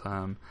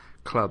long-term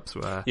clubs,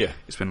 where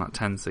it's been like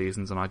 10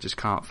 seasons and I just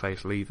can't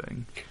face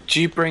leaving.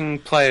 Do you bring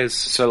players,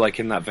 so like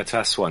in that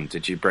Vitesse one,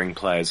 did you bring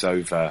players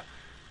over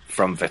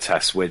from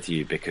Vitesse with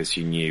you because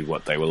you knew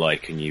what they were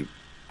like and you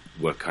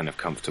were kind of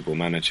comfortable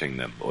managing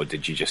them, or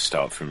did you just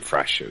start from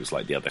fresh? It was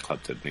like the other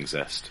club didn't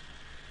exist.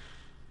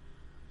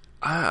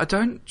 I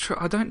don't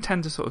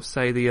tend to sort of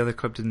say the other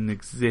club didn't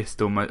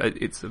exist.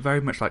 It's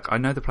very much like I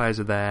know the players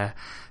are there,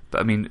 but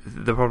I mean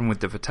the problem with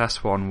the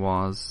Vitesse one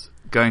was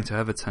going to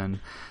Everton.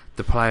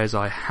 The players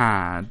I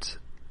had,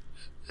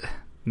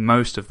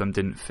 most of them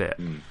didn't fit.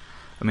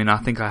 I mean, I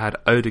think I had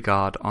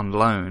Odegaard on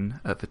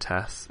loan at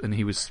Vitesse, and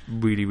he was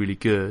really, really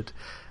good.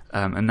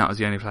 And that was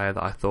the only player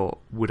that I thought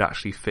would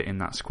actually fit in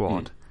that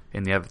squad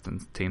in the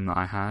Everton team that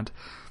I had.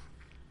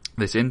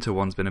 This Inter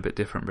one's been a bit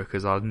different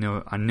because I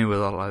knew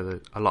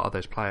a lot of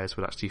those players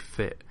would actually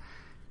fit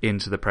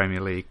into the Premier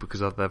League because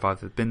they've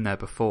either been there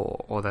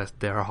before or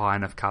they're a high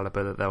enough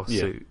calibre that they'll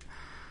suit.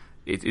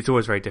 It's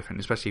always very different,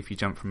 especially if you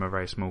jump from a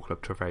very small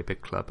club to a very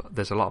big club.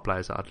 There's a lot of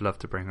players that I'd love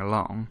to bring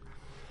along.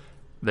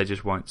 They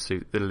just won't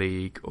suit the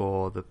league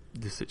or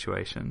the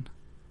situation.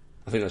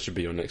 I think that should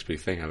be your next big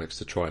thing, Alex,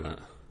 to try that.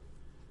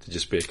 To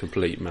just be a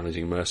complete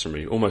managing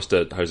mercenary, almost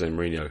a Jose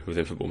Mourinho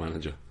within Football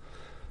Manager.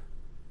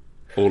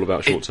 All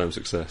about short-term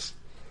success.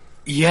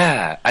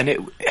 Yeah,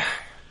 and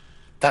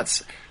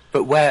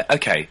but where?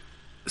 Okay,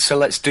 so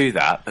let's do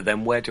that. But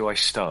then, where do I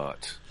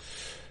start?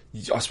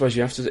 I suppose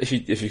you have to.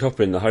 If you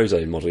copy in the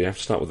Jose model, you have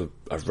to start with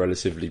a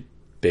relatively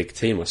big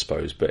team, I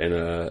suppose, but in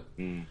a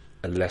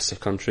lesser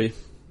country.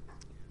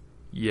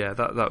 Yeah,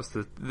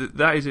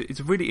 it's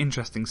a really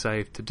interesting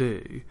save to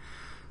do.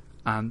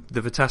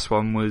 The Vitesse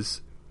one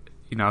was,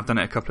 I've done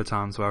it a couple of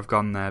times where I've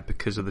gone there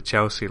because of the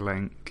Chelsea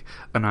link,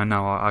 and I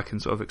know I can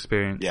sort of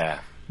experience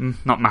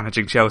not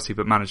managing Chelsea,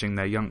 but managing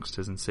their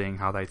youngsters and seeing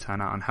how they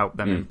turn out and help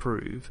them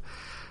improve.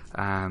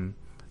 And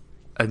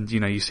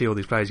you see all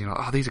these players, you're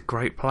like, oh, these are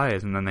great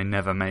players, and then they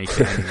never make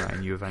it anyway,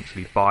 and you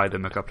eventually buy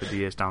them a couple of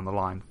years down the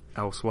line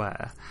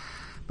elsewhere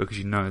because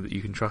you know that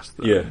you can trust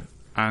them. Yeah.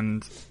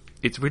 And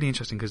it's really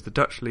interesting because the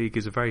Dutch league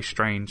is a very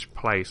strange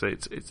place.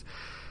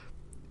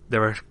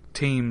 There are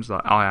teams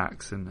like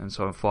Ajax and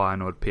so on,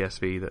 Feyenoord,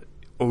 PSV that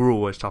are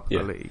always top of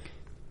the league.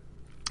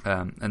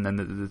 And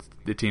then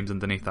the teams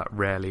underneath that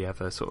rarely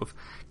ever sort of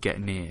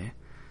get near.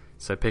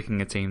 So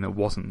picking a team that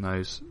wasn't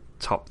those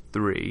top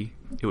three,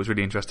 it was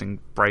really interesting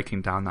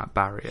breaking down that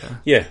barrier.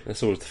 Yeah,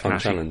 that's always the fun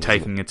challenge.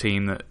 Taking a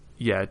team that,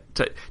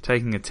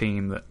 taking a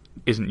team that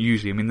isn't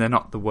usually, I mean, they're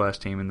not the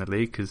worst team in the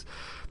league because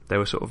they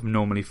were sort of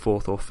normally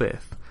 4th or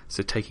 5th.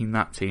 So taking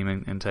that team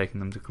and taking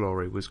them to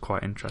glory was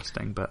quite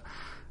interesting. But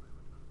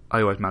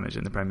I always manage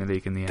in the Premier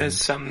League in the end. There's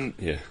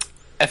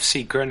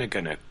FC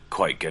Groningen are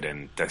quite good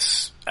in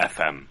this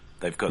FM.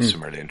 They've got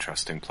some really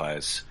interesting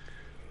players.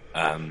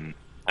 And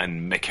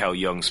Mikkel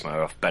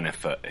Jongsma off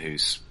Benefit,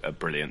 who's a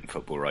brilliant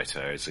football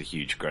writer, is a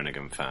huge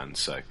Groningen fan.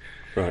 So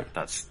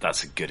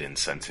that's a good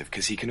incentive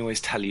because he can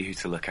always tell you who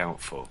to look out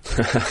for.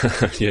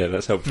 Yeah,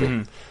 that's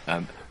helpful.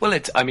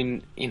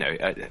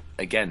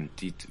 Again,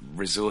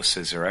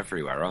 resources are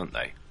everywhere, aren't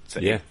they? So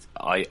yeah.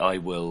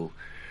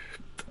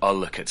 I'll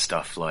look at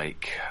stuff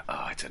like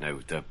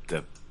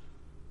the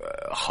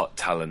hot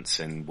talents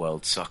in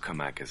World Soccer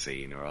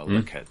magazine, or I'll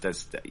look at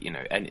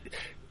and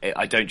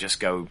I don't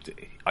just go.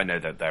 I know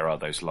that there are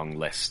those long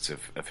lists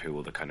of who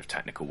all the kind of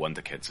technical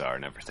wonder kids are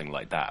and everything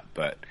like that,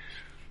 but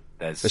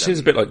it seems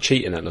a bit like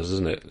cheating at us,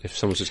 doesn't it? If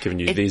someone's just giving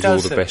you these are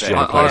all the best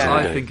young players.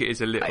 I think it is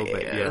a little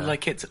bit. Yeah.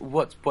 Like it's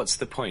what's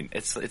the point?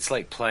 It's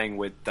like playing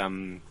with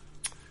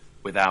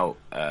without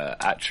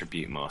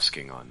attribute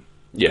masking on.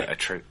 Yeah.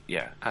 Attribute.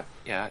 Yeah.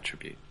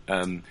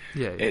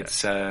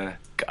 It's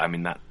I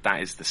mean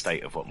that is the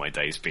state of what my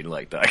day's been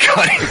like, that I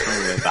can't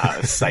even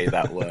remember say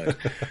that word.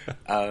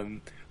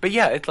 But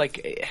yeah, it's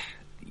like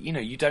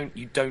you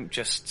don't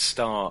just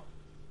start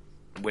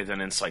with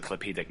an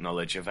encyclopedic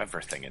knowledge of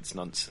everything. It's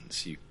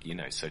nonsense.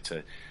 So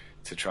to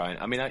try and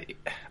I mean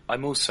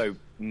I'm also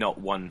not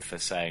one for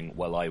saying,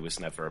 well, I was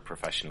never a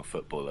professional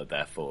footballer,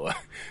 therefore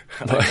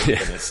I'm not going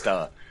to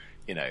start.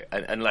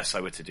 Unless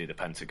I were to do the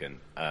Pentagon.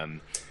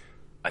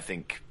 I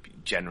think,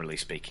 generally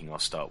speaking, I'll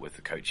start with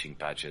the coaching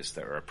badges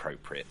that are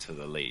appropriate to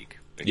the league,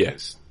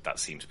 because that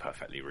seems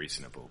perfectly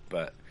reasonable.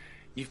 But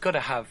you've got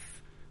to have...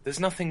 There's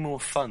nothing more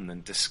fun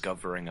than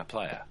discovering a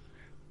player.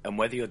 And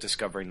whether you're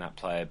discovering that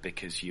player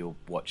because you're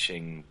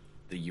watching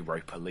the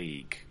Europa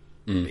League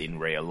in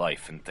real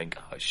life and think,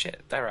 oh,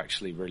 shit, they're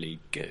actually really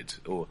good.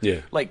 Or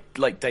like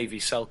Davy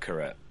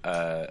Selke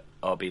at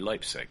RB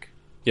Leipzig.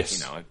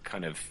 Yes. I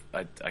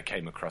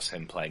came across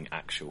him playing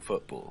actual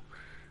football.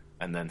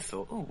 And then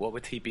thought, oh, what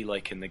would he be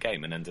like in the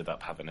game? And ended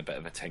up having a bit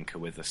of a tinker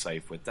with the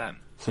save with them.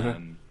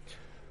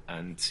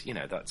 It's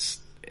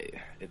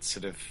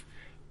sort of,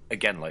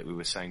 again, like we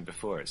were saying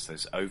before, it's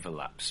those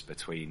overlaps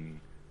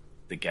between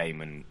the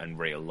game and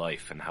real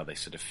life and how they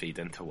sort of feed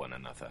into one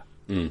another.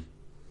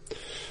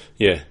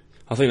 Yeah,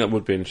 I think that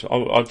would be interesting.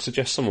 I'd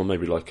suggest someone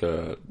maybe like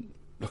a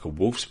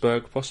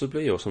Wolfsburg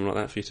possibly, or something like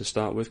that for you to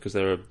start with, because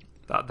they're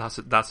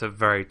That's a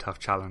very tough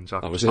challenge.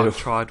 I've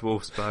tried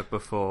Wolfsburg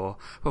before.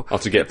 Well,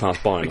 to get past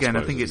Bayern. Again,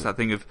 I think it's the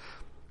thing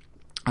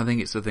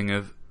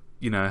of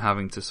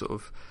having to sort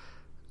of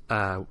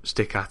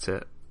stick at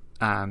it,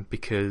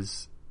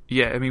 because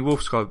I mean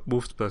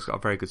Wolfsburg's got a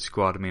very good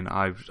squad. I mean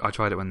I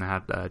tried it when they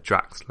had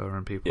Draxler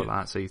and people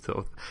like that. So you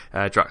thought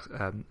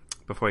of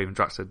before even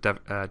Draxler,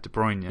 De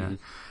Bruyne,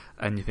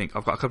 and you think,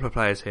 I've got a couple of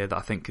players here that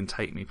I think can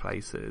take me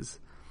places.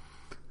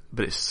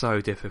 But it's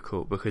so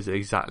difficult because it's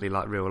exactly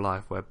like real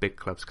life where big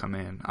clubs come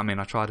in. I mean,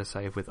 I try to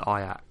save with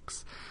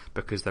Ajax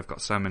because they've got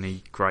so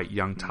many great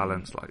young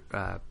talents like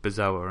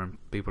Bezoa and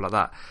people like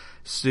that.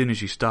 As soon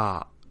as you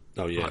start,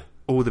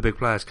 all the big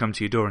players come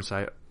to your door and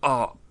say,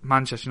 oh,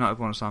 Manchester United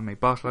want to sign me,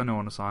 Barcelona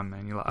want to sign me,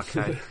 and you're like,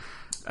 okay.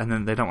 And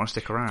then they don't want to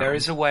stick around. There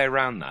is a way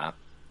around that.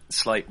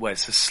 It's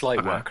a slight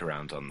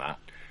workaround on that,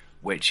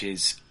 which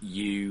is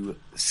you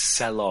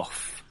sell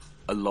off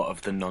a lot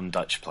of the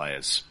non-Dutch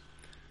players.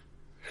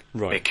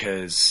 Right.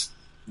 Because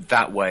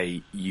that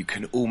way you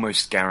can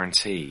almost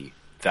guarantee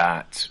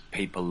that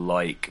people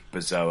like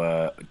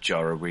Bezoa,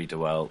 Jara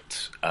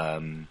Riedewald,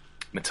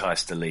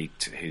 Matthias de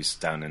Ligt, who's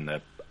down in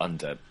the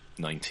under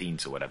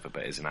 19s or whatever,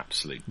 but is an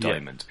absolute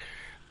diamond,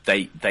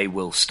 they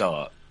will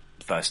start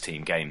first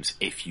team games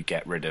if you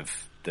get rid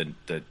of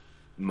the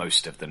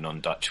most of the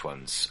non-Dutch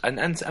ones, and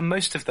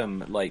most of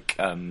them, like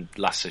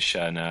Lasse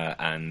Schöne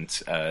and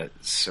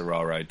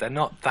Serraro, they're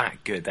not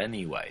that good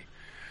anyway.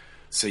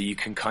 So you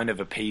can kind of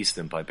appease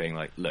them by being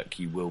like, look,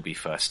 you will be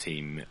first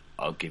team,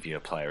 I'll give you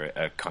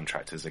a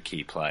contract as a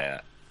key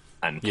player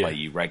and play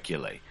you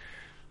regularly.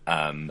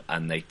 And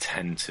they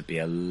tend to be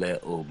a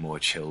little more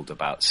chilled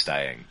about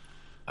staying.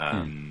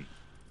 But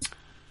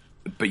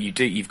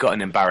you've got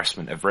an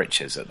embarrassment of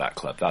riches at that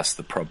club. That's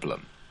the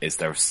problem, is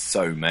there are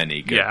so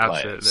many good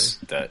players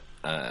that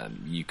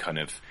you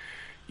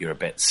you're a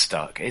bit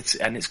stuck.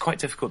 It's quite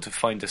difficult to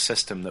find a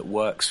system that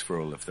works for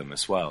all of them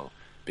as well,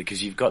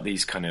 because you've got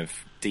these kind of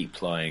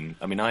deep lying.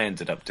 I mean, I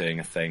ended up doing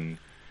a thing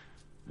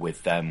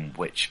with them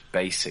which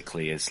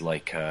basically is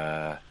like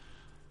a,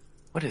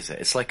 what is it?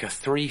 It's like a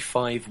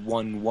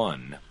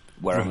 3-5-1-1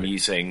 where Right.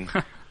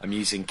 I'm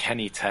using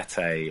Kenny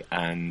Tete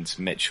and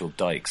Mitchell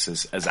Dykes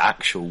as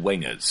actual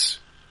wingers,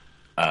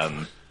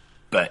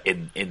 but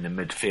in the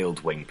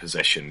midfield wing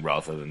position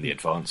rather than the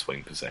advanced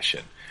wing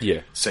position.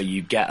 Yeah. So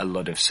you get a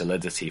lot of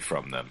solidity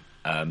from them.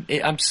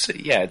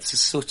 It's a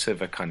sort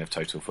of a kind of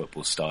total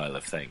football style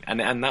of thing,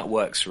 and that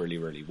works really,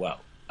 really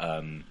well.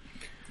 And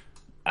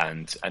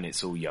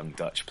it's all young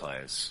Dutch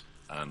players,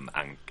 and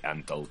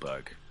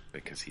Dolberg,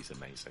 because he's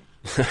amazing.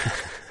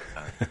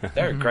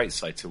 They're a great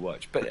side to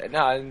watch. But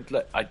no, and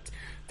look,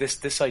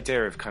 this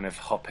idea of kind of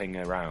hopping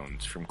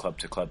around from club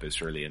to club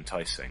is really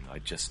enticing. I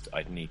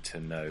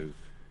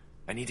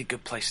need a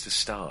good place to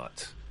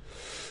start.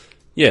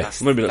 Yeah,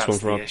 maybe that's one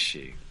the for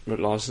issue.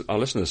 our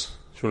listeners.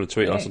 If you want to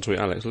tweet us and tweet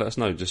Alex, let us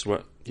know. Just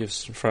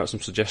throw out some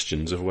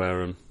suggestions of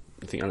where you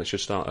think Alex should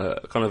start.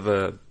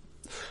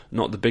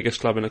 Not the biggest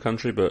club in the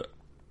country, but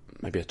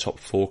maybe a top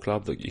 4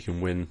 club that you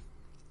can win.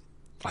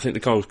 I think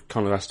the goal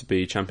kind of has to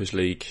be Champions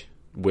League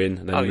win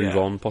and then move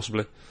on,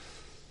 possibly.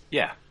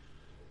 Yeah.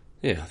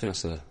 Yeah, I think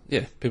that's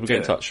people get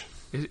in touch.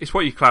 It's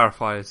what you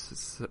clarify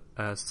as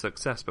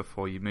success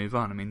before you move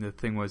on. I mean, the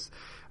thing was,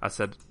 I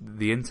said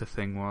the Inter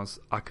thing was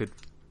I could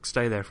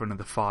stay there for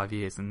another 5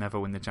 years and never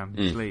win the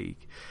Champions League.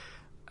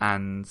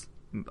 And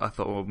I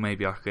thought, well,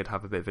 maybe I could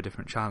have a bit of a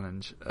different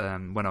challenge.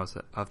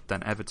 I've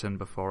done Everton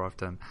before, I've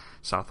done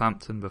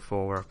Southampton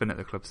before, where I've been at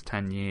the clubs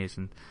 10 years,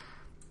 and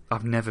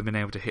I've never been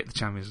able to hit the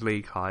Champions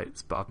League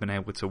heights, but I've been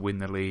able to win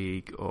the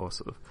league or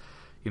sort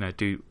of,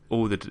 do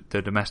all the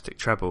domestic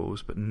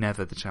trebles, but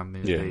never the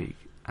Champions League.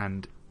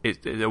 And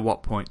at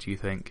what point do you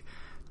think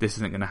this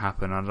isn't going to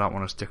happen? I don't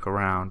want to stick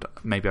around.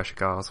 Maybe I should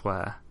go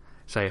elsewhere.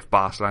 Say if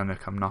Barcelona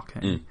come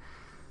knocking.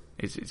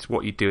 It's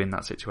what you do in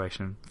that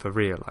situation for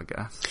real, I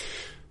guess.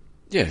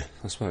 Yeah,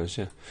 I suppose,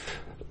 yeah.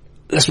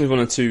 Let's move on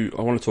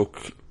I want to talk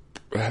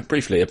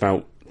briefly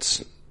about...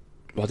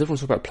 Well, I did want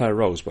to talk about player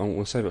roles, but I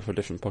want to save it for a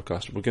different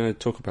podcast. We're going to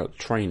talk about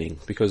training,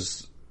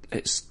 because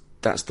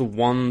that's the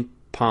one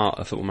part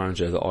of Football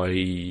Manager that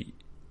I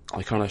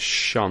kind of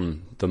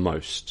shun the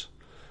most.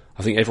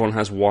 I think everyone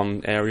has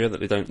one area that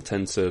they don't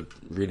tend to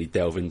really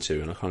delve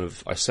into, and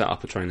I set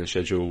up a training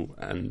schedule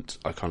and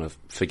I kind of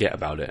forget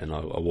about it, and I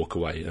walk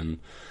away and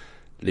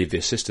leave the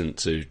assistant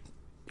to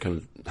kind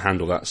of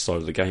handle that side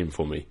of the game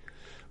for me.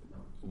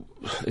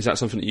 Is that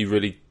something that you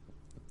really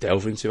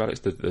delve into,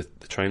 Alex, the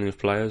training of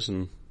players?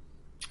 And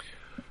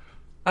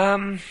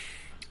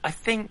I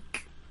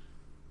think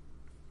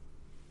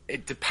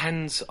it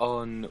depends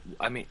on...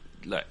 I mean,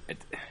 look...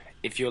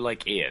 If you're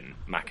like Ian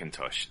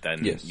McIntosh,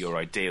 then your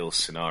ideal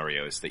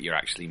scenario is that you're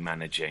actually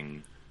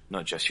managing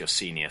not just your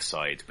senior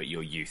side, but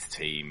your youth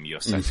team.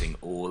 You're setting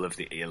all of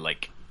the...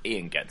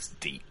 Ian gets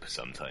deep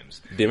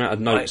sometimes. The amount of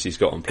notes he's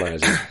got on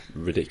players is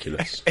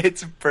ridiculous.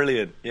 It's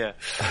brilliant, yeah.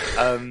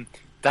 And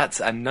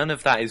none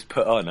of that is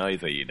put on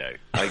either,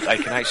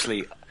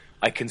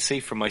 I can see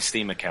from my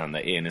Steam account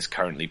that Ian is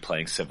currently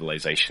playing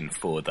Civilization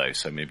 4, though,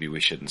 so maybe we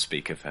shouldn't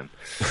speak of him.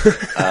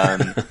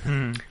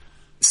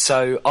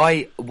 So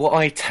what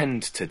I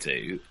tend to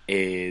do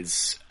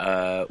is,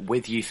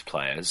 with youth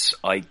players,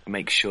 I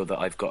make sure that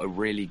I've got a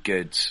really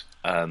good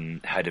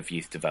head of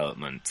youth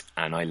development,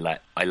 and I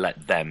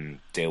let them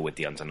deal with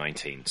the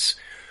under-19s.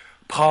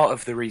 Part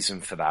of the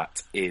reason for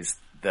that is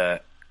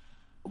that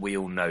we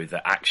all know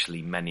that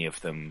actually many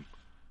of them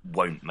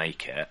won't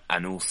make it,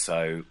 and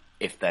also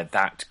if they're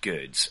that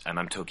good, and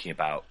I'm talking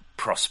about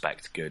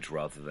prospect good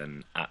rather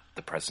than at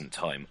the present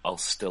time, I'll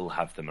still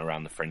have them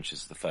around the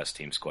fringes of the first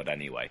team squad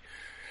anyway.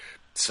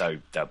 So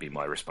that'll be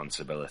my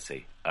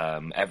responsibility.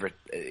 So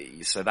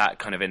that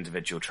kind of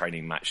individual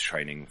training, match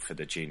training for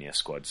the junior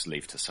squads,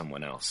 leave to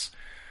someone else.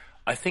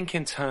 I think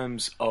in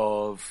terms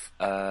of,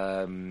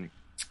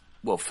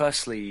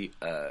 firstly,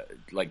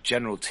 like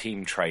general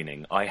team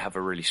training, I have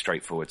a really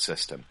straightforward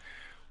system,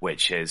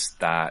 which is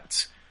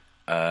that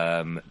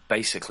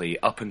basically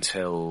up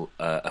until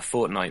a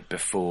fortnight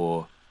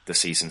before the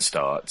season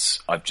starts,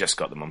 I've just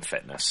got them on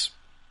fitness.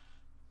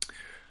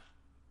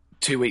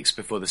 2 weeks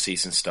before the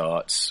season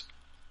starts,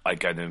 I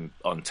go them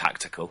on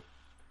tactical,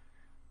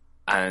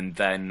 and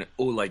then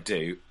all I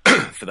do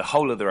for the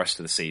whole of the rest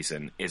of the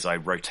season is I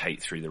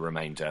rotate through the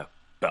remainder,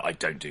 but I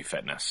don't do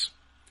fitness.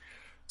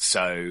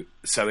 So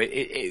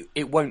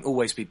it won't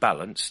always be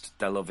balanced.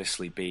 There'll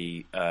obviously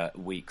be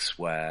weeks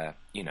where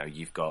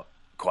you've got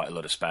quite a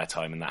lot of spare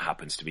time, and that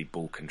happens to be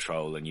ball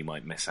control, and you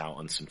might miss out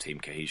on some team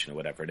cohesion or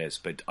whatever it is.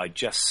 But I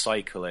just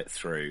cycle it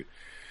through.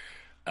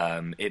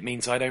 It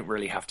means I don't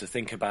really have to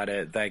think about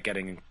it. They're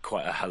getting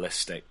quite a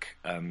holistic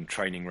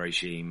training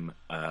regime.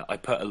 I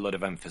put a lot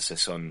of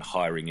emphasis on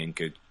hiring in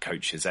good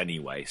coaches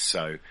anyway,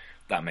 so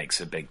that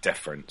makes a big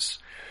difference.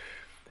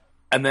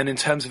 And then in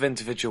terms of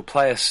individual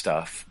player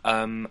stuff,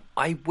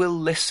 I will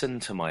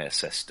listen to my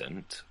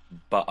assistant,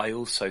 but I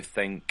also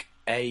think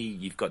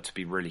you've got to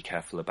be really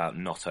careful about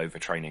not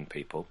overtraining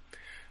people.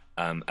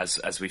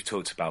 As we've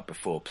talked about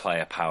before,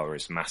 player power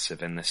is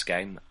massive in this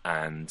game,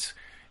 and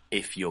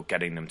if you're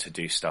getting them to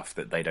do stuff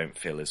that they don't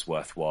feel is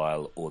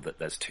worthwhile or that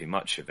there's too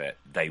much of it,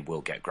 they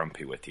will get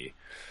grumpy with you.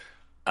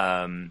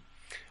 And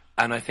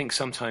I think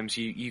sometimes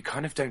you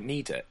kind of don't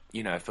need it.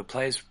 You know, if a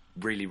player's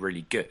really,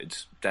 really good,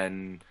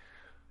 then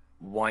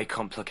why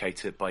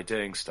complicate it by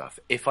doing stuff?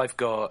 If I've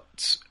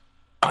got,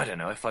 I don't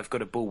know, if I've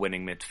got a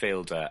ball-winning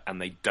midfielder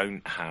and they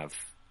don't have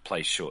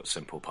play short,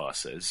 simple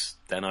passes,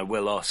 then I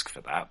will ask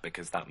for that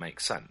because that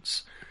makes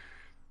sense.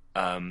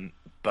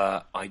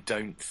 But I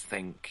don't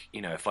think,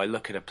 you know, if I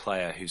look at a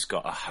player who's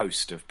got a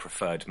host of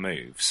preferred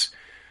moves,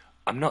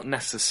 I'm not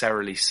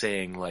necessarily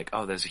seeing like,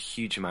 oh, there's a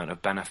huge amount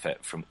of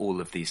benefit from all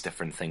of these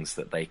different things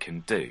that they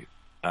can do.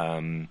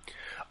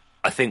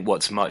 I think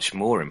what's much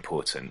more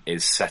important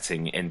is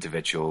setting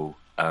individual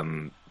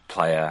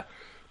player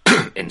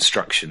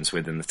instructions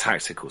within the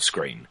tactical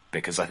screen,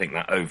 because I think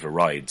that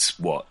overrides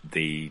what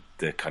the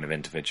kind of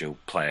individual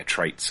player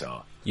traits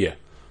are. Yeah.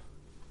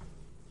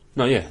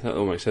 No, yeah, that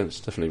all makes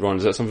sense, definitely. Ryan,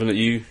 is that something that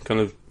you kind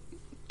of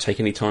take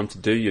any time to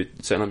do? You're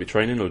setting up your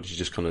training, or do you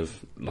just kind of,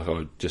 like,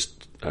 I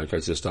just go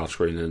to the start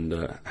screen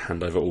and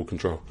hand over all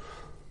control?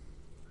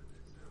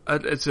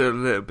 It's a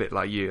little bit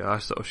like you. I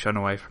sort of shun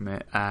away from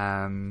it.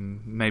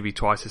 Maybe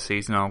twice a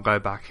season I'll go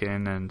back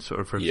in and sort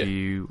of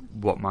review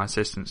what my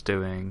assistant's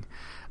doing.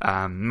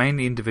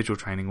 Mainly individual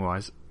training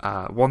wise.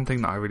 One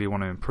thing that I really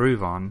want to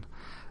improve on,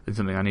 and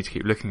something I need to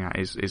keep looking at,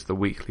 is the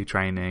weekly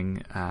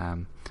training,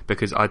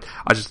 because I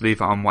just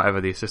leave it on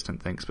whatever the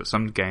assistant thinks, but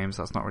some games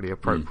that's not really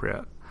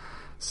appropriate.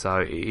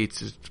 So it's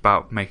just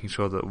about making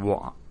sure that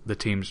what the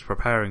team's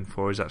preparing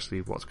for is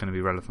actually what's going to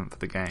be relevant for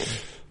the game.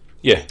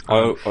 Yeah,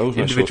 I always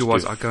individual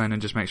wise, I go in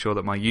and just make sure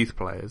that my youth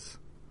players.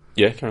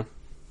 Yeah, Karen.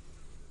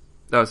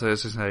 No, so I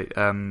was just say,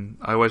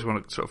 I always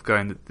want to sort of go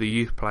in the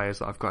youth players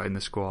that I've got in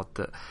the squad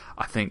that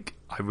I think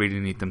I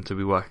really need them to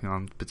be working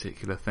on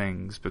particular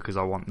things because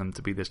I want them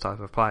to be this type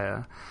of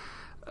player.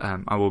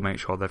 I will make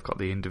sure they've got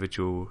the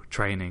individual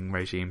training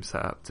regime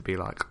set up to be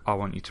like, I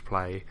want you to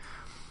play,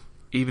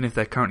 even if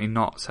they're currently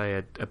not,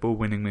 say, a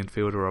ball-winning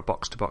midfielder or a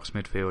box-to-box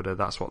midfielder,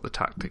 that's what the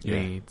tactic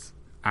needs.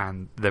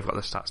 And they've got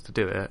the stats to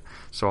do it,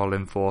 so I'll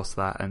enforce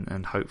that,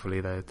 and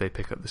hopefully they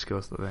pick up the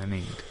skills that they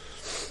need.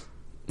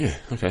 Yeah,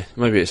 okay.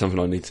 Maybe it's something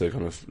I need to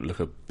kind of look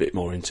a bit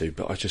more into,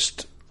 but I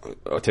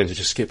tend to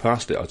just skip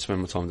past it. I'd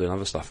spend my time doing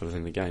other stuff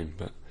within the game,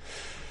 but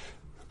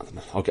I don't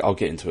know. I'll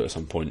get into it at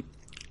some point.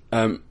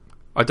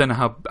 I don't know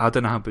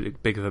how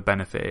big of a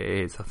benefit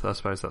it is. I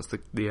suppose that's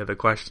the other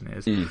question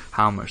is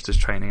how much does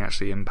training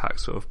actually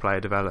impact sort of player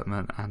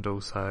development, and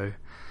also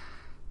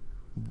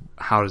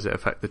how does it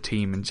affect the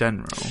team in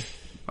general?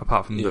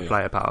 Apart from the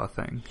player power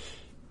thing.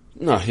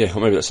 No, yeah,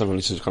 or maybe that's something I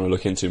need to kind of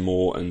look into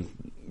more and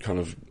kind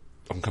of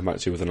I can come back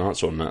to you with an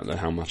answer on that.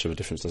 How much of a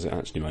difference does it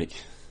actually make?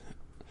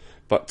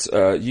 But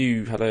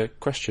you had a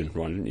question,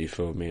 Ryan, didn't you,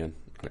 for me and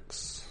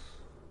Alex?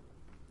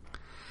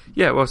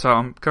 Yeah, well, so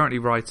I'm currently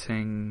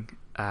writing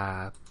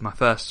my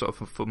first sort of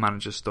Football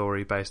Manager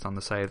story based on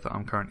the save that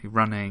I'm currently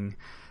running,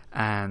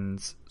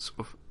 and sort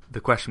of the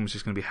question was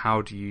just going to be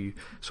how do you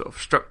sort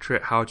of structure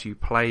it, how do you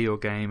play your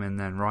game and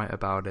then write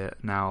about it.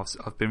 Now,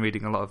 I've been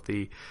reading a lot of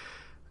the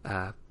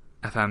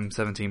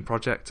FM17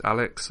 project,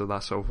 Alex, so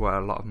that's sort of where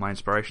a lot of my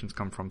inspirations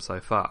come from so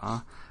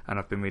far, and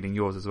I've been reading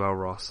yours as well,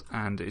 Ross,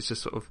 and it's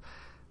just sort of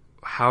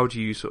how do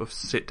you sort of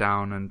sit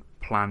down and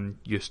plan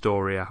your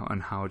story out,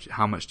 and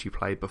how much do you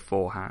play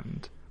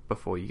beforehand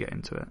before you get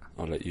into it?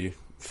 I'll let you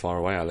fire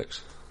away,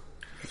 Alex.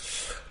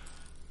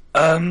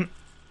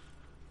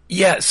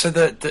 Yeah, so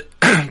the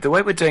the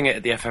way we're doing it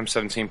at the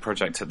FM17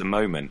 project at the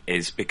moment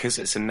is because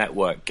it's a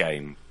network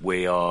game.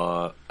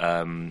 We're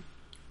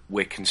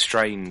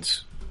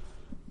constrained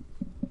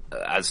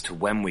as to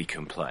when we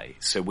can play,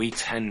 so we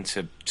tend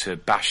to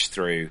bash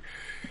through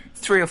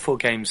 3 or 4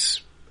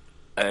 games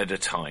at a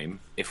time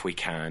if we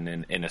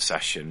can in a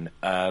session.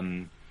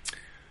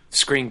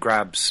 Screen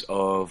grabs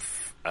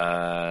of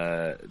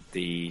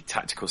the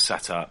tactical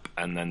setup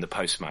and then the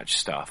post-match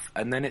stuff,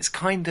 and then it's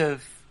kind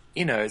of,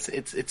 you know,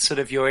 it's sort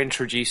of you're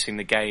introducing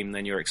the game,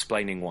 then you're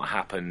explaining what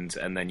happened,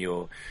 and then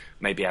you're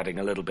maybe adding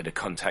a little bit of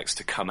context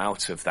to come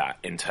out of that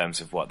in terms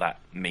of what that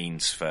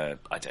means for,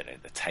 I don't know,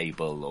 the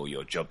table or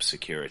your job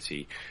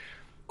security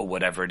or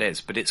whatever it is.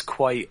 But it's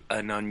quite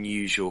an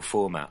unusual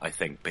format, I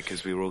think,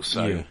 because we were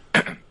also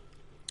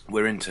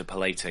we're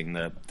interpolating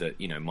the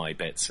you know, my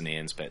bits and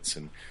Ian's bits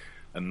and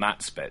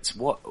Matt's bits.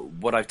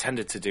 What I've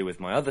tended to do with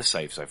my other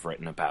saves I've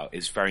written about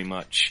is very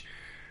much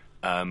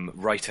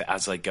write it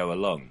as I go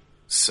along.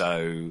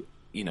 So,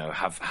 you know,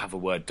 have a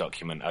Word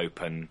document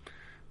open,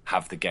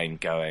 have the game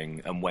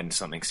going, and when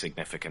something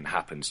significant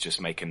happens, just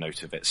make a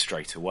note of it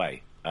straight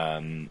away,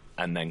 and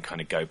then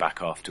kind of go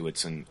back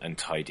afterwards and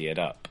tidy it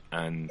up.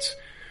 And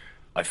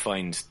I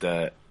find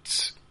that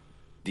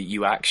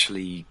you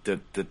actually,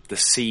 the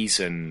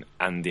season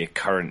and the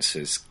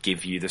occurrences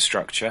give you the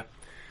structure,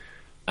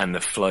 and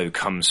the flow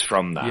comes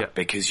from that,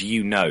 because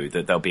you know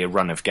that there'll be a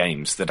run of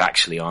games that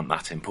actually aren't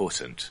that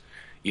important.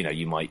 you know,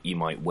 you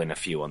might win a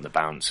few on the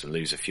bounce and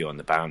lose a few on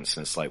the bounce,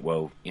 and it's like,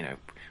 well, you know,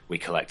 we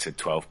collected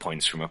 12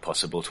 points from a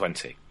possible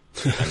 20.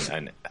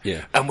 and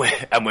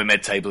we're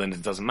mid-table and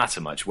it doesn't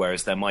matter much.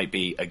 Whereas there might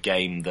be a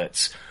game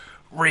that's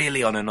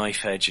really on a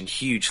knife edge and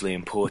hugely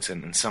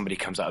important, and somebody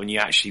comes up and you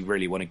actually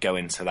really want to go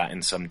into that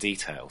in some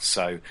detail.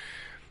 So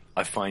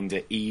I find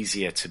it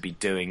easier to be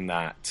doing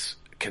that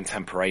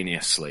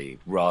contemporaneously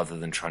rather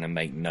than trying to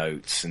make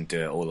notes and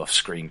do it all off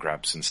screen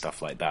grabs and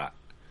stuff like that.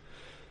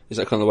 Is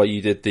that kind of the way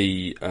you did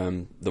the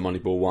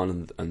Moneyball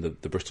one and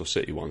the Bristol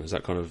City one? Is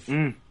that kind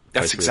of...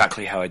 That's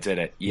exactly how I did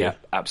it. Yeah,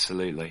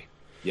 absolutely.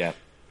 Yeah.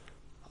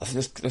 I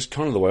think that's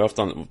kind of the way I've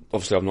done it.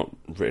 Obviously, I've not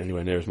written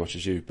anywhere near as much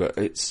as you, but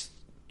it's,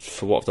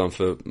 for what I've done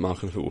for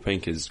Mark and the Football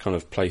Pink, is kind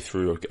of play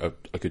through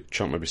a good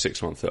chunk, maybe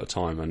 6 months at a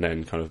time, and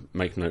then kind of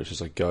make notes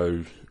as I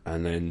go,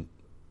 and then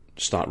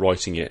start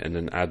writing it, and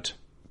then add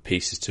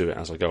pieces to it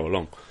as I go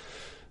along.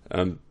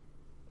 How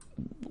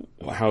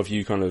have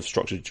you kind of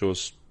structured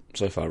yours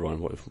so far,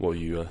 Ryan? What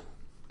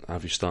how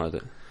have you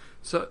started it?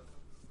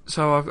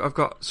 So I've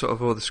got sort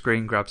of all the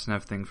screen grabs and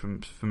everything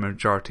from a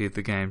majority of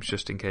the games,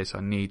 just in case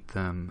I need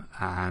them,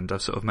 and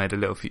I've sort of made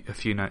a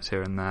few notes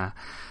here and there.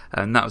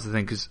 And that was the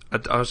thing, because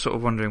I was sort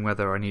of wondering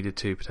whether I needed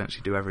to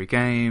potentially do every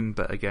game,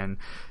 but again,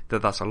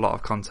 that's a lot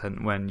of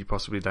content when you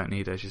possibly don't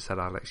need it. As you said,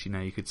 Alex, you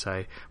know, you could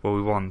say, well,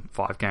 we won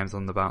 5 games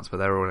on the bounce, but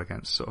they're all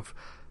against sort of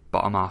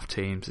bottom half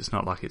teams. It's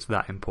not like it's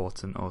that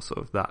important or sort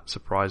of that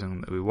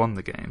surprising that we won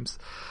the games.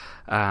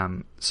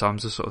 So I'm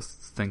just sort of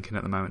thinking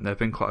at the moment, there have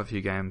been quite a few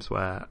games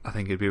where I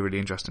think it'd be really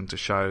interesting to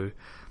show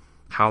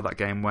how that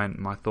game went,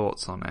 my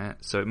thoughts on it.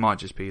 So it might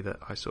just be that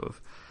I sort of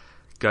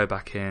go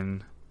back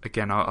in.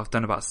 Again, I've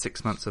done about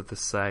 6 months of the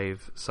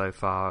save so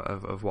far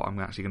of what I'm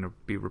actually going to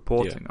be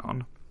reporting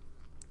on.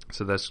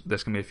 So there's going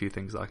to be a few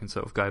things that I can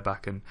sort of go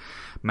back and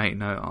make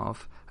note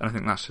of. And I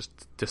think that's just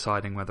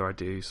deciding whether I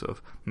do sort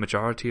of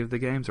majority of the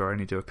games or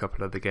only do a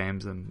couple of the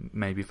games and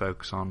maybe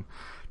focus on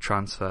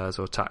transfers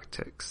or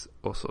tactics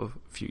or sort of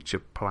future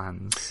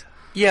plans.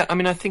 Yeah, I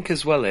mean, I think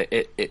as well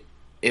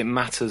it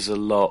matters a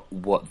lot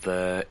what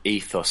the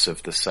ethos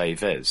of the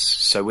save is.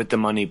 So with the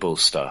Moneyball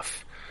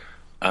stuff,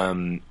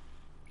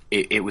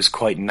 it was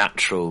quite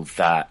natural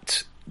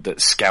that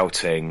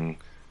scouting,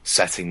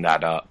 setting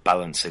that up,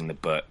 balancing the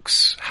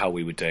books, how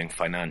we were doing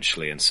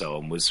financially and so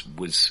on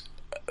was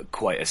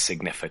quite a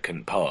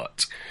significant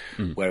part.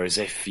 Whereas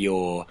if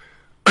you're,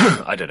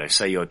 I don't know,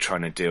 say you're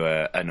trying to do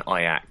an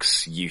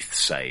Ajax youth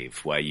save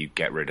where you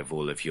get rid of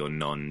all of your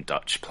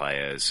non-Dutch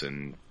players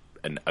and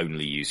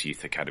only use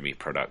youth academy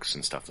products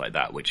and stuff like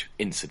that, which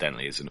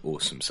incidentally is an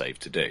awesome save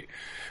to do,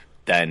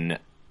 then,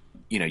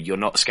 you know, you're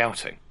not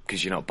scouting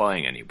because you're not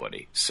buying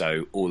anybody.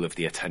 So all of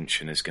the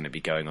attention is going to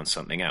be going on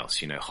something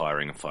else, you know,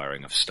 hiring and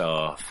firing of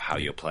staff, how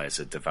your players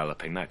are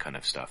developing, that kind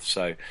of stuff.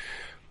 So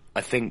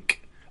I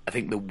think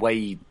the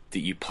way that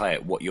you play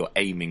it, what you're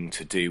aiming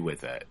to do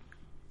with it,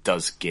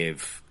 does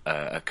give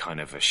a kind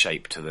of a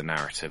shape to the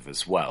narrative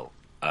as well.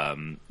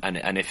 And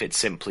if it's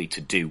simply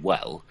to do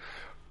well,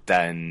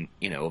 then,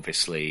 you know,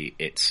 obviously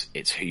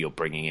it's who you're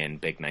bringing in,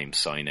 big name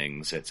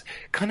signings. It's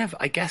kind of,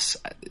 I guess,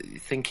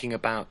 thinking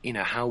about, you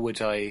know, how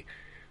would I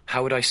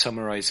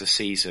summarize a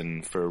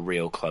season for a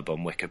real club on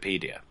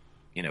Wikipedia?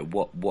 You know,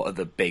 what are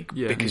the big,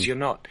 because you're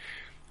not,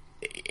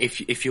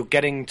 if you're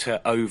getting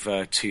to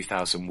over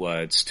 2,000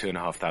 words,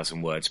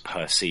 2,500 words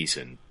per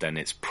season, then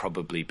it's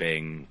probably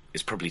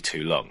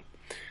too long.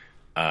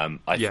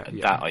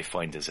 That I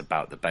find is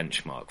about the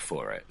benchmark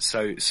for it.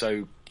 So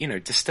you know,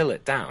 distill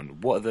it down.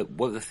 What are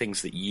the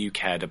things that you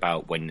cared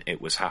about when it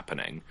was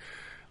happening,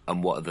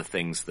 and what are the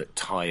things that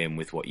tie in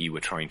with what you were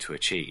trying to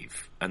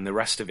achieve? And the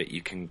rest of it,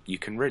 you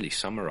can really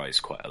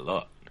summarize quite a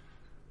lot.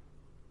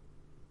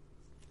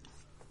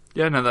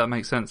 Yeah, no, that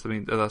makes sense. I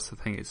mean, that's the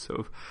thing. It's sort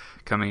of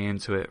coming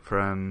into it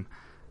from,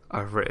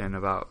 I've written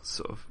about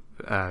sort of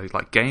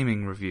like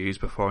gaming reviews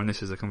before, and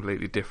this is a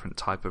completely different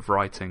type of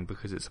writing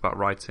because it's about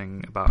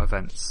writing about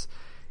events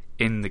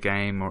in the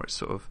game, or it's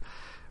sort of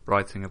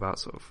writing about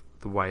sort of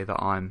the way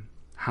that I'm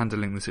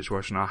handling the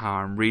situation or how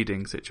I'm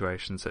reading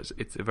situations. So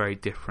it's a very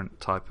different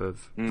type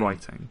of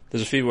writing.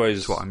 There's a few ways.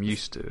 It's what I'm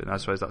used to, and I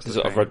suppose that's the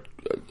thing. I've read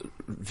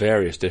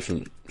various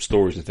different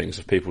stories and things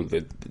of people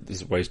that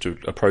there's ways to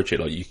approach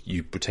it. Like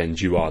you pretend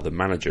you are the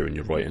manager and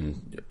you're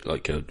writing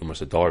like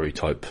almost a diary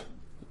type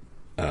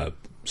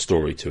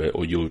story to it,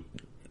 or you're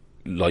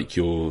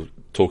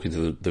talking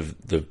to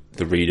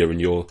the reader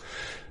and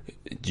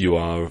you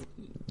are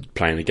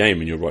playing a game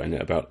and you're writing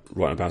about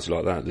it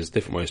like that. There's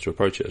different ways to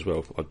approach it as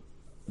well.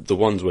 The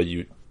ones where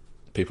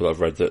people that I've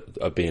read that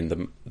are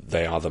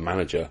they are the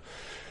manager,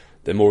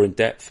 they're more in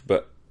depth,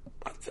 but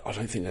I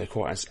don't think they're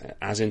quite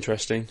as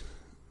interesting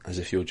as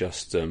if you're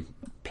just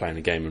playing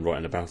a game and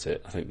writing about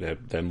it. I think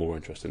they're more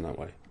interesting that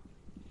way.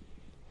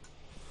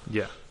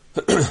 Yeah.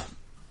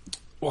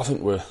 Well, I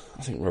think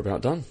we're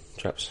about done,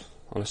 chaps.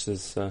 Unless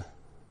there's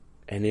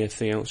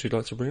anything else you'd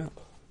like to bring up.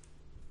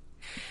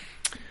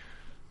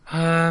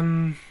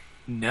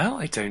 No,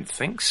 I don't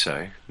think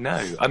so.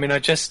 No, I mean, I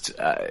just,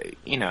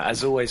 you know,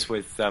 as always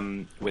with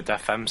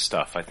FM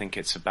stuff, I think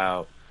it's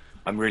about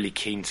I'm really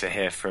keen to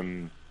hear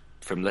from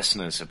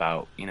listeners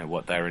about,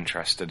 what they're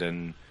interested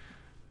in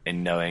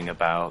knowing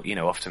about.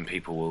 Often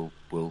people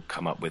will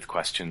come up with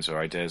questions or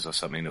ideas or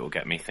something that will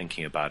get me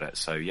thinking about it.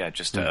 So yeah,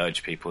 just to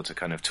urge people to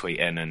kind of tweet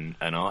in and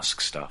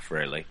ask stuff,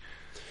 really.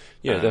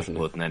 Yeah, definitely.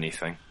 More than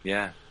anything.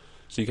 Yeah.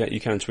 So you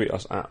can tweet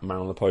us at Man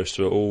on the Post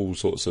for all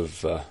sorts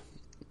of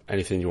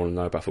anything you want to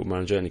know about Football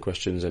Manager, any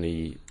questions,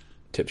 any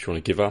tips you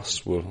want to give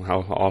us.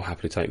 I'll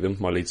happily take them.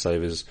 My lead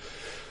save is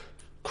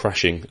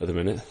crashing at the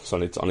minute, so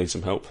I need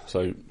some help.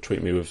 So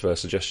tweet me with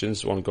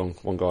suggestions. One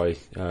guy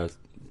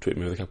tweeted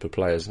me with a couple of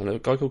players, and a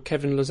guy called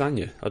Kevin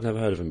Lasagna. I'd never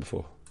heard of him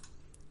before.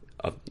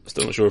 I'm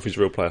still not sure if he's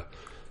a real player.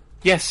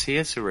 Yes, he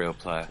is a real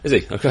player. Is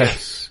he? Okay.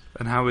 Yes.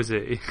 And how is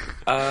it?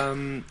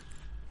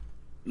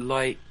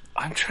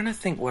 I'm trying to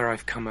think where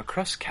I've come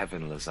across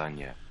Kevin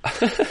Lasagna.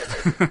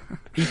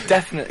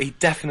 He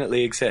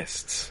definitely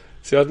exists.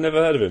 See, I'd never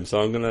heard of him,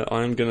 so I'm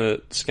gonna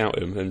scout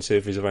him and see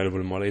if he's available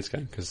in my Leeds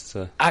game. Cause,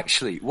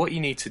 actually, what you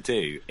need to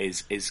do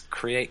is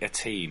create a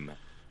team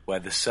where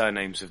the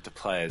surnames of the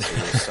players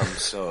are some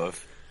sort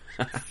of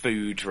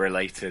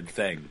food-related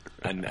thing,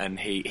 and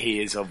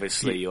he is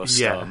obviously your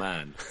star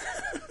man.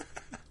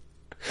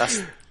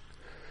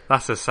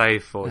 That's a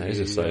save for you. That is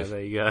a save. Yeah,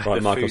 there you go.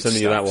 Right, Mark, I'm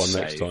sending you that one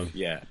next save. time.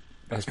 Yeah.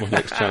 That's my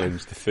next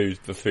challenge,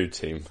 the food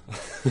team.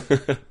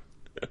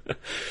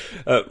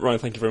 Ryan,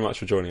 thank you very much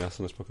for joining us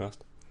on this podcast.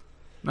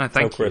 No, thank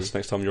Tell you. Chris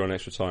next time you're on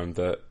Extra Time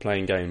that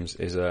playing games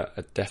is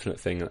a definite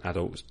thing that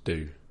adults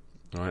do.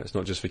 All right, it's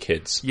not just for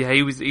kids. Yeah,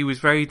 he was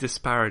very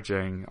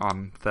disparaging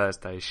on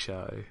Thursday's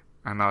show,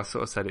 and I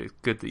sort of said it's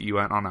good that you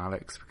weren't on,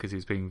 Alex, because he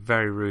was being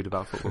very rude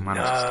about Football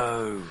Manager stuff.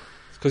 No.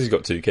 It's because he's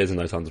got 2 kids and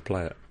no time to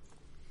play it.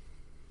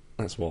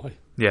 That's why.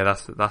 Yeah,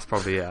 that's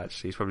probably it.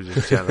 Actually, he's probably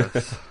just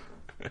jealous.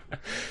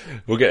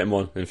 We'll get him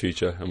on in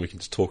future, and we can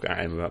just talk at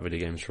him about video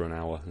games for an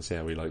hour and see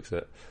how he likes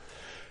it.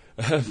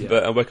 Yeah.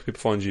 But where can people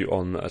find you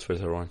on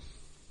Twitter, Ryan?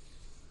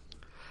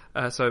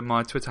 So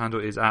my Twitter handle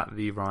is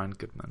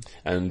 @TheRyanGoodman.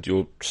 And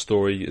your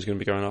story is going to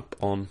be going up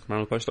on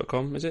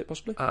manonthepost.com, is it,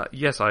 possibly?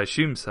 Yes, I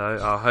assume so.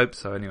 I hope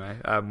so, anyway.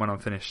 When I'm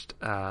finished,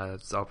 I'll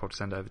probably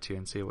send it over to you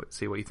and see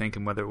what you think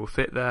and whether it will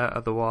fit there.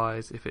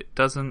 Otherwise, if it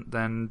doesn't,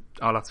 then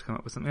I'll have to come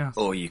up with something else.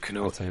 Or you can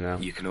I'll tell you now.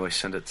 you can always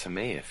send it to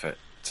me if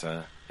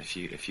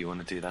you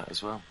want to do that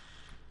as well.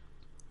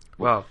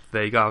 Well,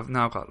 there you go. I've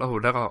now got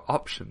there are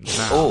options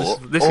now.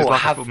 This is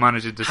like a Football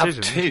Manager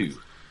decision. Have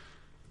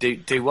 2.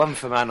 Do one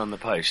for Man on the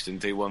Post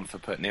and do one for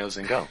Put Niels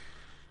in Goal.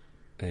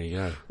 There you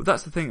go. Well,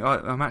 that's the thing.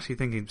 I'm actually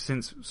thinking,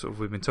 since sort of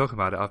we've been talking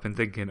about it, I've been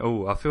thinking,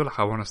 I feel like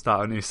I want to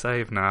start a new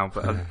save now,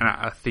 but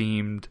a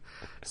themed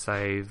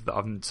save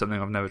something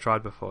I've never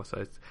tried before. So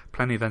it's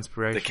plenty of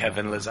inspiration. The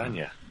Kevin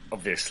Lasagna,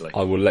 obviously.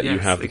 I will let you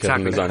have the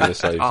Kevin Lasagna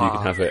save. You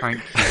can have it. Thank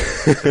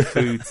you. The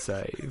food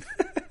save.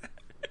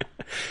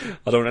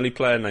 I don't want any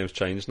player names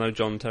changed. No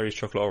John Terry's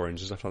Chocolate Orange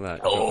and stuff like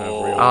that.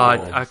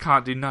 I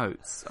can't do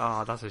notes.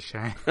 That's a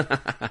shame.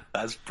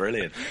 That's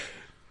brilliant.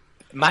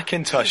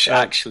 Macintosh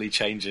actually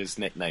changes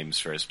nicknames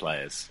for his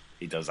players.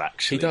 He does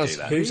actually do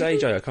that. Who's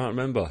AJ? I can't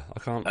remember.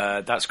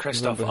 That's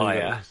Christoph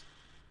Ayer.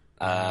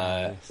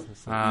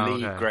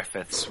 Lee okay.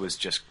 Griffiths was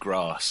just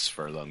Grass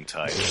for a long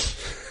time.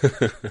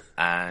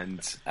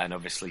 and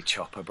obviously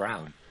Chopper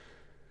Brown.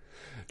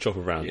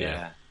 Chopper Brown,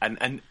 yeah.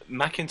 And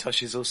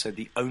Macintosh is also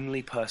the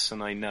only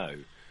person I know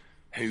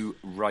who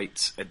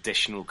writes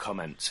additional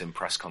comments in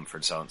press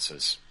conference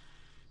answers.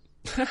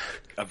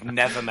 I've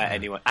never met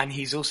anyone. And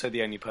he's also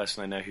the only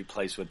person I know who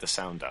plays with the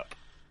sound up.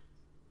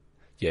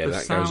 Yeah, The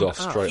that sound goes off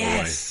up. straight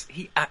Yes,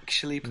 he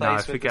actually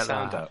plays with the forget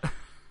sound that. up.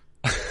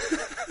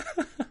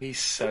 He's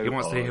so He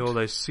wants to hear odd. all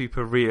those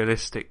super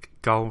realistic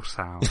goal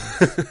sounds.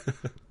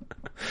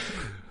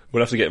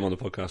 We'll have to get him on the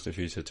podcast in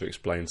future to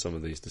explain some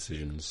of these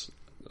decisions.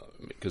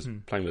 Because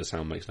playing with the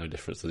sound makes no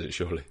difference, does it,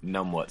 surely?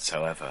 None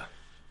whatsoever.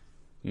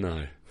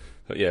 No.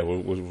 But yeah,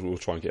 we'll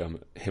try and get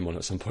him on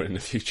at some point in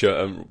the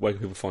future. Where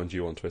can people find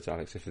you on Twitter,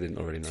 Alex, if they didn't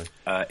already know?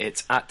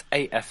 It's at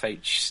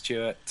AFH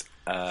Stewart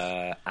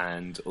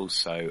and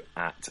also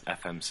at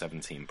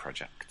FM17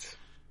 Project.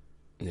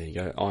 There you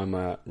go. I'm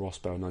Ross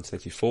Bell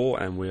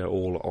 1984, and we are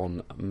all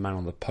on Man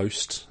on the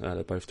Post.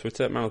 They're both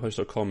Twitter.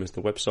 manonthepost.com is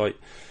the website.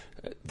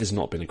 There's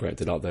not been a great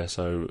deal up there,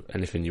 so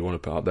anything you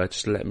want to put up there,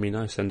 just let me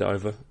know. Send it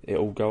over.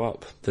 It'll go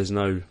up. There's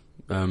no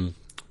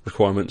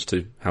requirements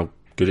to how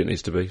good it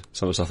needs to be.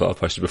 Some of the stuff that I've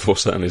posted before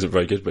certainly isn't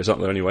very good, but it's up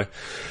there anyway.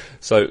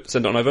 So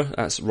send it on over.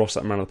 That's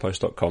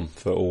ross@manonthepost.com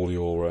for all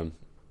your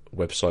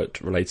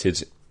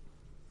website-related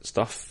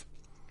stuff.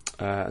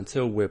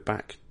 Until we're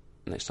back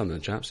next time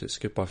then, chaps, it's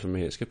goodbye from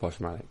me, it's goodbye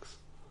from Alex.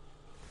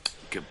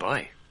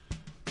 Goodbye.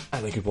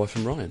 And then goodbye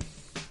from Ryan.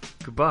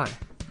 Goodbye.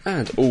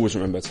 And always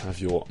remember to have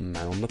your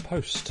Man on the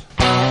Post.